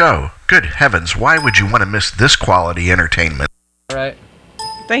after the show. Good heavens, why would you want to miss this quality entertainment? All right.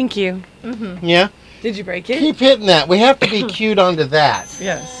 Thank you. Yeah? Did you break it? Keep hitting that. We have to be cued onto that.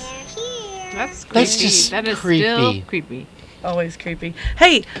 Yes. That's creepy. That's just That is creepy. still creepy. Always creepy.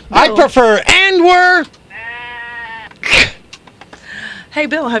 Hey, I Bill. prefer and we're... Hey,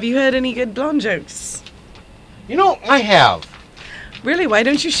 Bill, have you heard any good blonde jokes? You know, I have. Really? Why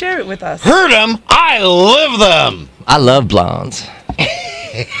don't you share it with us? Heard them. I live them. I love blondes.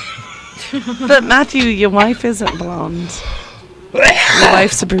 But Matthew, your wife isn't blonde. Your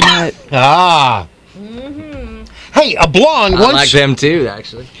wife's a brunette. Ah. Hey, a blonde I once... like them too,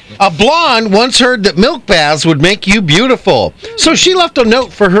 actually. A blonde once heard that milk baths would make you beautiful. So she left a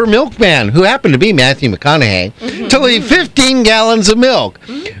note for her milkman, who happened to be Matthew McConaughey, to leave 15 gallons of milk.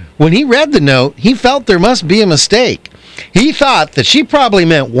 When he read the note, he felt there must be a mistake. He thought that she probably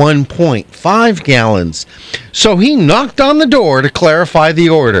meant 1.5 gallons. So he knocked on the door to clarify the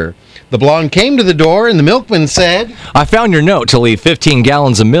order. The blonde came to the door and the milkman said, I found your note to leave 15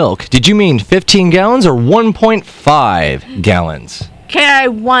 gallons of milk. Did you mean 15 gallons or 1.5 gallons? Okay, I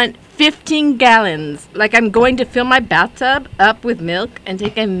want 15 gallons. Like I'm going to fill my bathtub up with milk and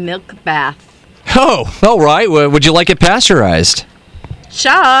take a milk bath. Oh, all right. Would you like it pasteurized?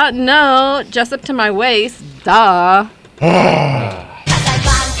 Cha, no, just up to my waist. Duh.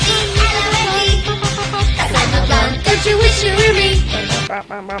 Don't you wish you were me?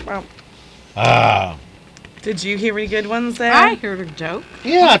 Did you hear any good ones there? I heard a joke.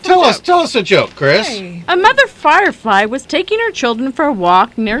 Yeah, tell us a joke, Chris. Hey. A mother firefly was taking her children for a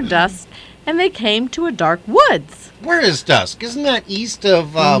walk near dusk, and they came to a dark woods. Where is dusk? Isn't that east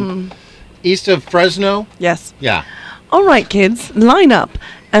of Fresno? Yes. Yeah. All right, kids, line up.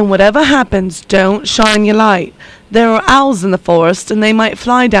 And whatever happens, don't shine your light. There are owls in the forest, and they might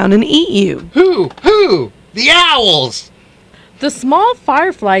fly down and eat you. Who? The owls! The small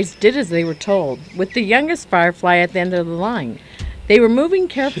fireflies did as they were told, with the youngest firefly at the end of the line. They were moving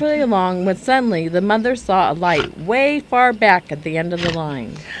carefully along when suddenly the mother saw a light way far back at the end of the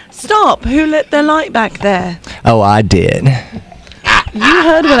line. Stop! Who lit their light back there? Oh, I did. You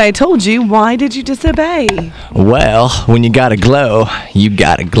heard what I told you. Why did you disobey? Well, when you gotta glow, you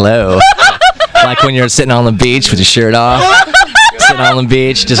gotta glow. Like when you're sitting on the beach with your shirt off, sitting on the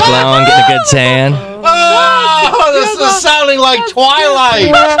beach, just glowing, getting a good tan. Oh, this is sounding like Twilight.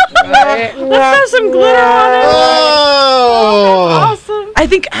 Let's have some glitter on it. Oh. Awesome. I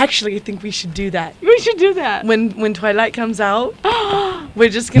think we should do that. We should do that. When Twilight comes out, we're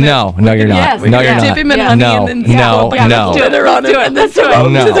just gonna. No, you're not. Yes, No, you're dip not. him in honey No, and then no, yeah, no. let's do it. Let's do it.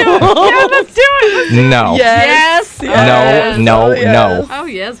 No. Yeah, let's do it. No. Yes. No. Oh,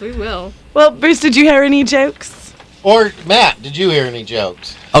 yes, we will. Well, Bruce, did you hear any jokes? Or Matt, did you hear any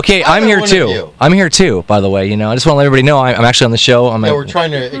jokes? Okay, I'm here too. I'm here too, by the way. You know, I just want to let everybody know I'm actually on the show. We're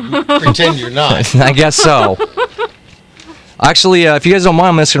trying to pretend you're not. I guess so. Actually, if you guys don't mind,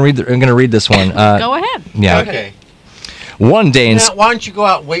 I'm just gonna read this one. Go ahead. Yeah. Okay. One day in Matt, why don't you go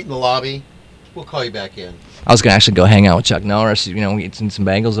out and wait in the lobby? We'll call you back in. I was gonna actually go hang out with Chuck Norris. You know, eat some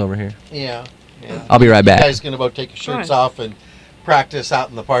bagels over here. Yeah. I'll be right back. You guys gonna go take your shirts off and practice out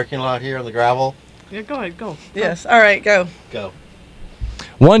in the parking lot here on the gravel? Yeah, go ahead. Go. Yes. All right, go. Go.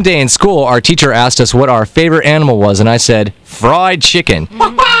 One day in school, our teacher asked us what our favorite animal was, and I said, fried chicken.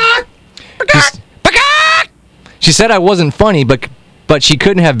 She said I wasn't funny, but she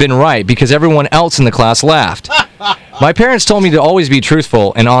couldn't have been right because everyone else in the class laughed. My parents told me to always be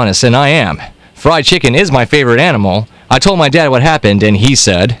truthful and honest, and I am. Fried chicken is my favorite animal. I told my dad what happened, and he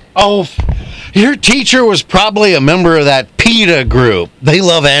said, "Oh, your teacher was probably a member of that PETA group. They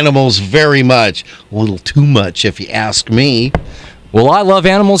love animals very much. A little too much, if you ask me." Well, I love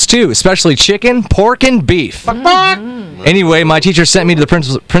animals too, especially chicken, pork, and beef. Anyway, my teacher sent me to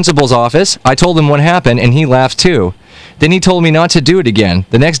the principal's office. I told him what happened, and he laughed too. Then he told me not to do it again.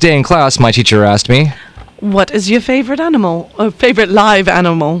 The next day in class, my teacher asked me, "What is your favorite animal or favorite live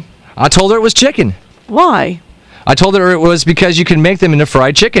animal?" I told her it was chicken. Why? I told her it was because you can make them into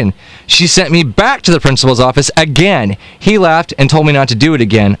fried chicken. She sent me back to the principal's office again. He laughed and told me not to do it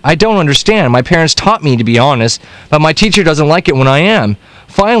again. I don't understand. My parents taught me to be honest, but my teacher doesn't like it when I am.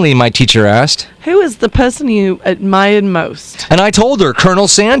 Finally, my teacher asked, "Who is the person you admired most?" And I told her, Colonel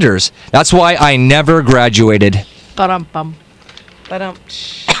Sanders. That's why I never graduated. Ba-dum-bum. That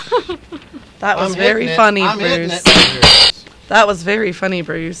was very funny, Bruce. That was very funny,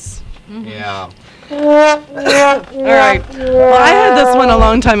 Bruce. Yeah. All right. Well, I heard this one a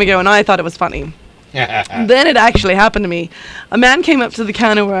long time ago, and I thought it was funny. Then it actually happened to me. A man came up to the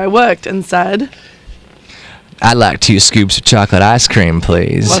counter where I worked and said, "I'd like 2 scoops of chocolate ice cream,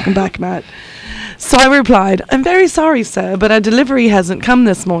 please." Welcome back, Matt. So I replied, "I'm very sorry, sir, but our delivery hasn't come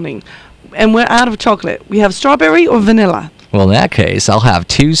this morning, and we're out of chocolate. We have strawberry or vanilla." Well, in that case, I'll have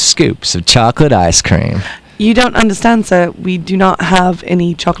 2 scoops of chocolate ice cream. "You don't understand, sir. We do not have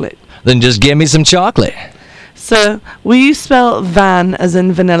any chocolate." Then just give me some chocolate. "Sir, will you spell van as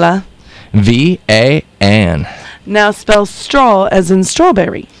in vanilla?" V-A-N. "Now spell straw as in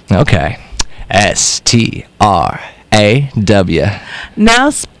strawberry." Okay. S-T-R-A-W.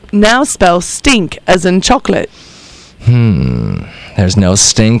 Now spell stink as in chocolate." There's no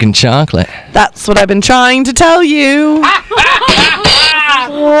stink in chocolate. "That's what I've been trying to tell you."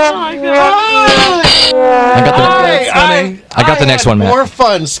 Oh my God. I got the next one, Matt. More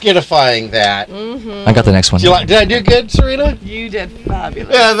fun skitifying that. I got the next one. Did I do good, Serena? You did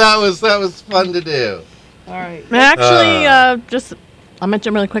fabulous. Yeah, that was fun to do. All right. Actually, I'll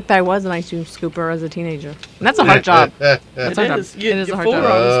mention really quick that I was an ice cream scooper as a teenager. And that's a hard job. That's a hard job. It is a hard job. Get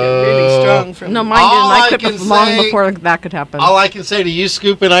really strong from. No, mine didn't. I quit long before that could happen. All I can say to you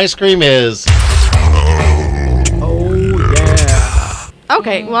scooping ice cream is,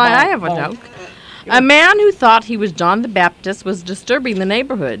 Okay, well, I have a joke. A man who thought he was John the Baptist was disturbing the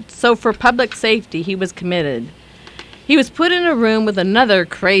neighborhood, so for public safety, he was committed. He was put in a room with another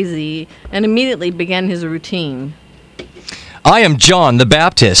crazy and immediately began his routine. I am John the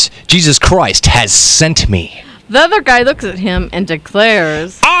Baptist. Jesus Christ has sent me. The other guy looks at him and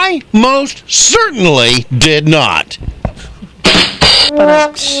declares, "I most certainly did not."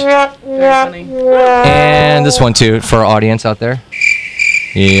 Very funny. And this one, too, for our audience out there.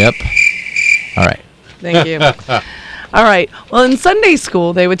 Yep. All right. Thank you. All right. Well, in Sunday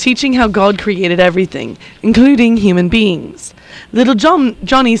school, they were teaching how God created everything, including human beings. Little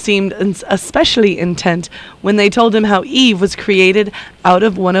Johnny seemed especially intent when they told him how Eve was created out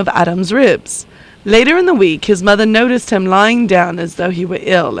of one of Adam's ribs. Later in the week, his mother noticed him lying down as though he were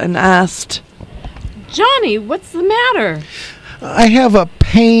ill and asked, "Johnny, what's the matter?" "I have a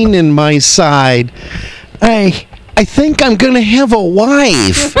pain in my side. I think I'm gonna have a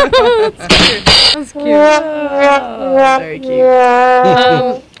wife." That's cute. Very cute.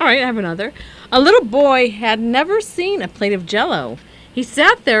 All right, I have another. A little boy had never seen a plate of Jell-O. He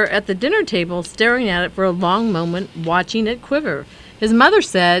sat there at the dinner table staring at it for a long moment, watching it quiver. His mother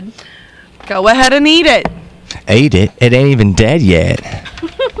said, "Go ahead and eat it." Ate it. It ain't even dead yet.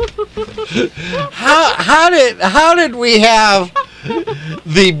 How did we have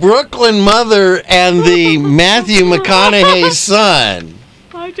the Brooklyn mother and the Matthew McConaughey son?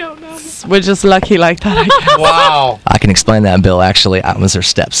 I don't know. We're just lucky like that, I guess. Wow. I can explain that, Bill. Actually, I was her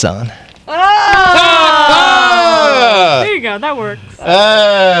stepson. Oh! There you go. That works.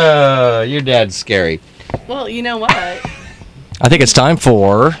 Oh, your dad's scary. Well, you know what? I think it's time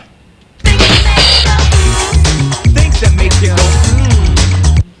for...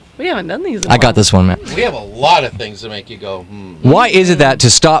 We haven't done these in I got this one, man. We have a lot of things that make you go, Why is it that to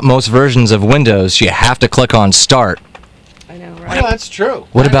stop most versions of Windows, you have to click on Start? I know, Well, right? that's true.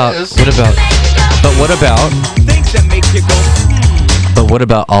 What about Alt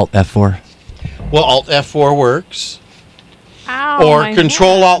F4? Well, Alt F4 works. Ow, Or my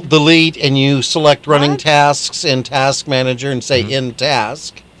Control head. Alt Delete and you select running tasks in Task Manager and say in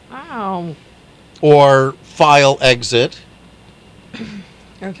task. Ow. Or File Exit.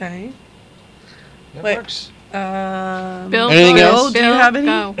 Okay. That Wait. works. Bill, Anything go. else? Do you have any?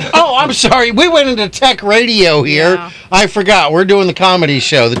 Go. Oh, I'm sorry. We went into Tech Radio here. Yeah. I forgot. We're doing the comedy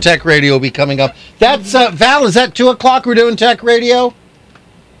show. The Tech Radio will be coming up. That's Val. Is that 2:00? We're doing Tech Radio.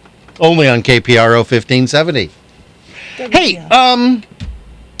 Only on KPRO 1570. Hey, I'm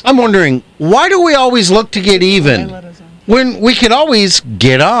wondering, why do we always look to get even when we could always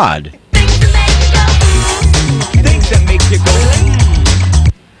get odd?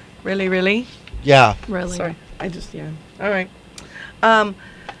 Really? Yeah. Really? Sorry. All right. Am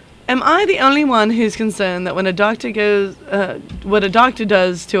I the only one who's concerned that when a doctor goes, what a doctor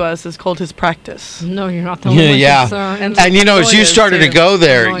does to us is called his practice? No, you're not the only one Yeah. concerned. And you know, as you Lawyers, started to too. go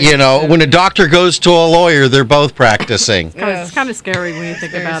there, you know, when a doctor goes to a lawyer, they're both practicing. It's kind of scary when you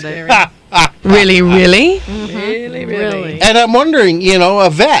think about it. Really? Really? And I'm wondering, you know, a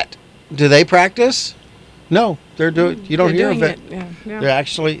vet, do they practice? No, they're doing. You don't They're hear a doing vet. it, yeah. Yeah.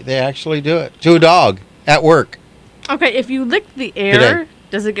 They actually do it to a dog at work. Okay, if you lick the air, Today.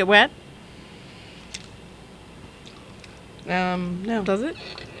 does it get wet? No. Does it?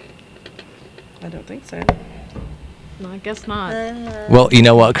 I don't think so. No, I guess not. Well, you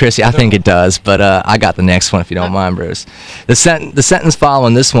know what, Chrissy? I think it does, but I got the next one if you don't mind, Bruce. The sentence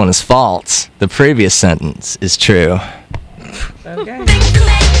following this one is false. The previous sentence is true. Okay.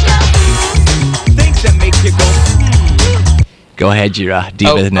 Go ahead, your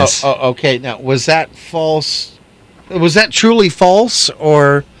divas. Okay. Now, was that false? Was that truly false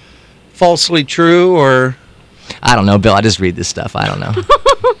or falsely true or? I don't know, Bill. I just read this stuff. I don't know.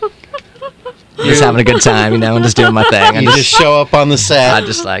 Just having a good time, you know, and just doing my thing. You just show up on the set. I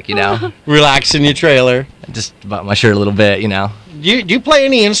just like, you know, relax in your trailer. Just button my shirt a little bit, you know. Do you play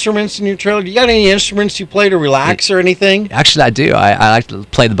any instruments in your trailer? Do you got any instruments you play to relax or anything? Actually, I do. I like to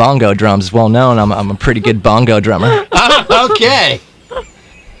play the bongo drums. It's well known. I'm a pretty good bongo drummer. Okay.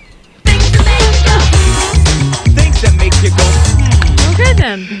 Okay,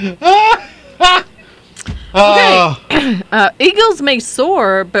 then. Eagles may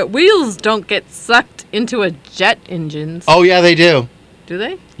soar, but wheels don't get sucked into a jet engines. Oh, yeah, they do. Do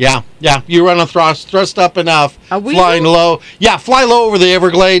they? Yeah. You run a thrust up enough, A weasel? flying low. Yeah, fly low over the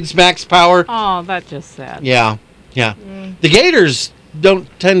Everglades, max power. Oh, that's just sad. Yeah. The gators don't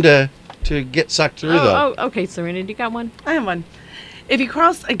tend to get sucked through, though. Oh, okay, Serena, do you got one? I have one. If you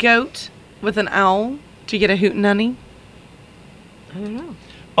cross a goat with an owl, do you get a hootenanny? I don't know.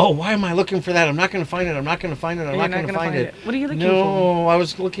 Oh, why am I looking for that? I'm not going to find it. I'm not going to find it. You're not gonna find it. What are you looking No, I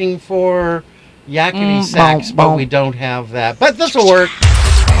was looking for yakety sax, but we don't have that. But this will work.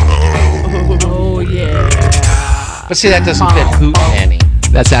 Oh, yeah. But see, that doesn't fit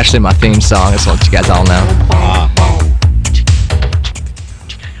hootenanny. That's actually my theme song. That's what you guys all know.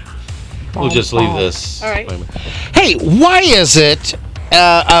 We'll just leave this. All right. Hey, why is it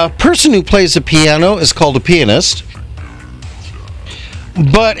a person who plays the piano is called a pianist,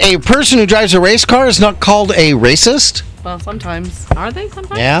 but a person who drives a race car is not called a racist? Well, sometimes. Are they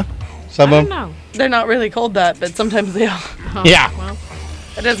sometimes? Yeah, some I of don't them. know. They're not really called that, but sometimes they are. Oh, Yeah. Well,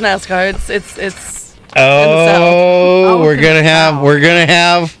 It is NASCAR. It's. Oh, Oh, we're gonna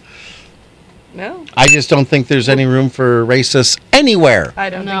have. No, I just don't think there's any room for racists anywhere. I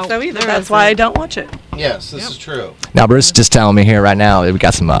don't No, think so either. there That's isn't. why I don't watch it. Yes, this is true. Now, Bruce is just telling me here right now that we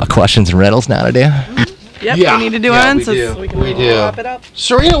got some questions and riddles now to do. Yep, Yeah. we need to do Yeah, our we answers. do. So we can We do. wrap it up.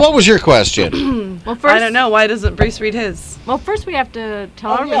 Serena, what was your question? Well, first, I don't know. Why doesn't Bruce read his? Well, first we have to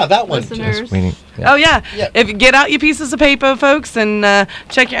tell our yeah, that one, listeners. Oh yeah. If you get out your pieces of paper, folks, and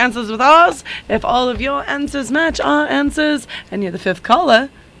check your answers with ours. If all of your answers match our answers, and you're the fifth caller,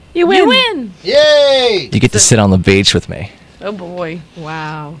 you win. You win. Yay! You get to sit on the beach with me. Oh boy.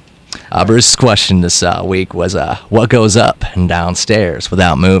 Wow. Bruce's question this week was, what goes up and downstairs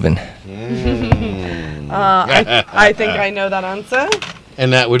without moving? I think I know that answer.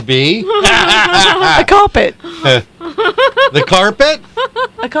 And that would be? A carpet. The carpet?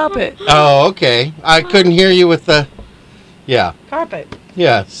 A carpet. Oh, okay. I couldn't hear you with the... Yeah. Carpet.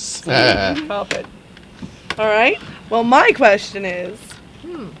 Yes. Carpet. All right. Well, my question is,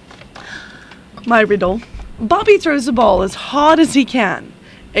 my riddle. Bobby throws the ball as hard as he can.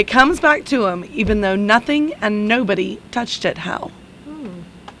 It comes back to him, even though nothing and nobody touched it. How?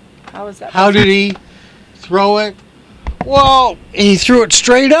 How is that? How did he throw it? Well, he threw it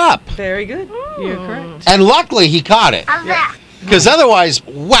straight up. Very good. You're correct. And luckily he caught it. Because otherwise,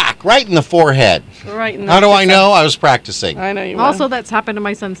 whack, right in the forehead. Right in the How do I know? I was practicing. I know you were. Also, that's happened to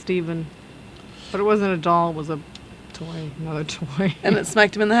my son Steven. But it wasn't a doll, it was a toy, another toy. And it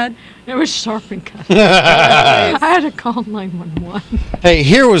smacked him in the head? It was sharp and cut. I had to call 911. Hey,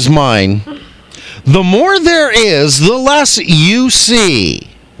 here was mine. The more there is, the less you see.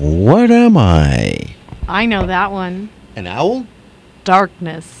 What am I? I know that one. An owl?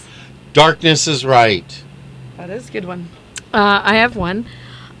 Darkness. Darkness is right. That is a good one. I have one.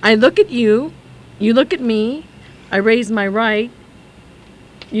 I look at you. You look at me. I raise my right.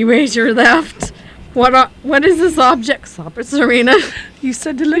 You raise your left. What is this object? Stop it, Serena. You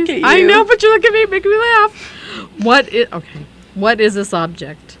said to look at you. I know, but you look at me, make me laugh. What is this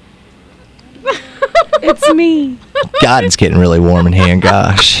object? It's me. God, it's getting really warm in here.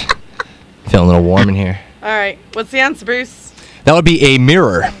 Gosh. Feeling a little warm in here. All right. What's the answer, Bruce? That would be a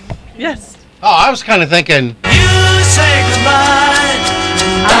mirror. Yes. Oh, I was kind of thinking. You say goodbye,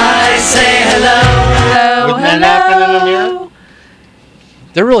 and I say hello. Wouldn't that happen in a mirror?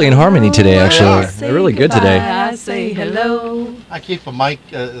 They're really in harmony today, actually. They're really good today. I say hello. I keep a mic,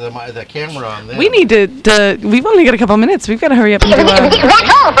 the camera on there. We need to. We've only got a couple minutes. We've got to hurry up and do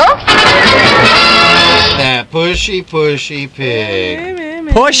That pushy pig.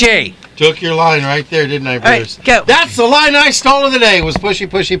 Pushy. Took your line right there, didn't I, Bruce? All right, go. That's the line I stole of the day, was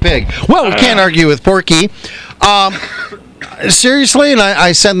pushy pig. Well, we can't argue with Porky. Seriously, and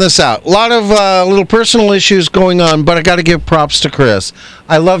I send this out. A lot of little personal issues going on, but I got to give props to Chris.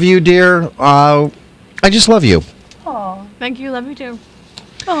 I love you, dear. I just love you. Aw. Thank you. Love you too.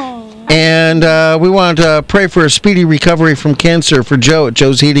 And we want to pray for a speedy recovery from cancer for Joe at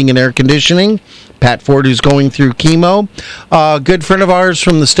Joe's Heating and Air Conditioning. Pat Ford, who's going through chemo. Good friend of ours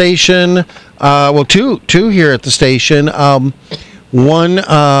from the station. Well, two here at the station. One,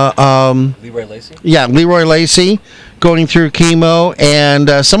 Leroy Lacey? Yeah, Leroy Lacey going through chemo,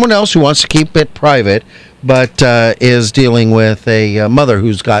 and someone else who wants to keep it private, but is dealing with a mother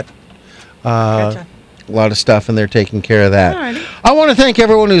who's got a lot of stuff, and they're taking care of that. Alrighty. I want to thank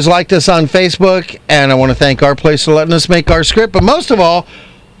everyone who's liked us on Facebook, and I want to thank Our Place for letting us make our script, but most of all,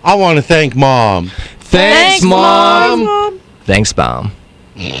 I want to thank Mom. Thanks, Mom. Thanks, Mom.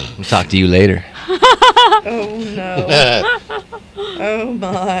 We'll talk to you later. Oh no. Oh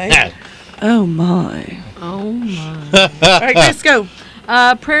my. Oh my. Oh my. All right, Chris, go.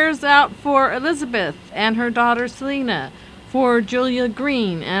 Prayers out for Elizabeth and her daughter Selena, for Julia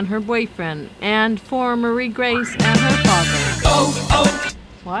Green and her boyfriend, and for Marie Grace and her father.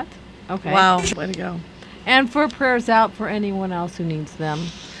 What? Okay. Wow. Way to go. And for prayers out for anyone else who needs them.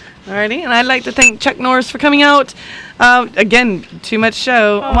 Alrighty, and I'd like to thank Chuck Norris for coming out. Again, too much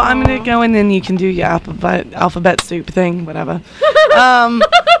show. Well, I'm going to go and then you can do your alphabet soup thing, whatever.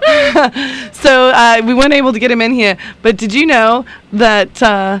 So we weren't able to get him in here, but did you know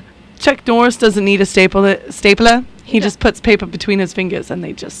that Chuck Norris doesn't need a stapler? He just puts paper between his fingers and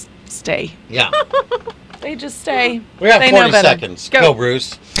they just stay. Yeah. They just stay. We have They 40 know better. seconds. Go,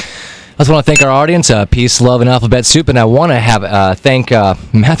 Bruce. I just want to thank our audience, peace, love, and alphabet soup, and I want to have thank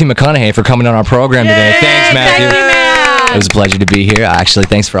Matthew McConaughey for coming on our program today. Thanks, Matthew. It was a pleasure to be here. Actually,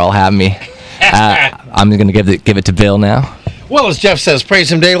 thanks for all having me. I'm going to give it to Bill now. Well, as Jeff says,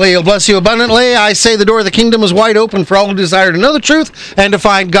 praise him daily, he'll bless you abundantly. I say the door of the kingdom is wide open for all who desire to know the truth and to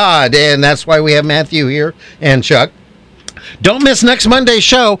find God, and that's why we have Matthew here and Chuck. Don't miss next Monday's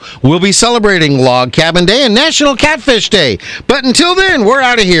show. We'll be celebrating Log Cabin Day and National Catfish Day. But until then, we're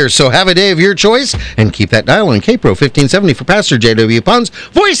out of here. So have a day of your choice and keep that dial on KPRO 1570 for Pastor J.W. Pons,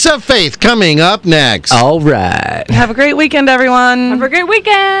 Voice of Faith, coming up next. All right. Have a great weekend, everyone. Have a great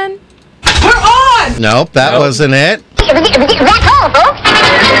weekend. Her on! Nope, that wasn't it. That's all,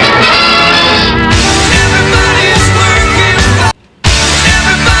 folks.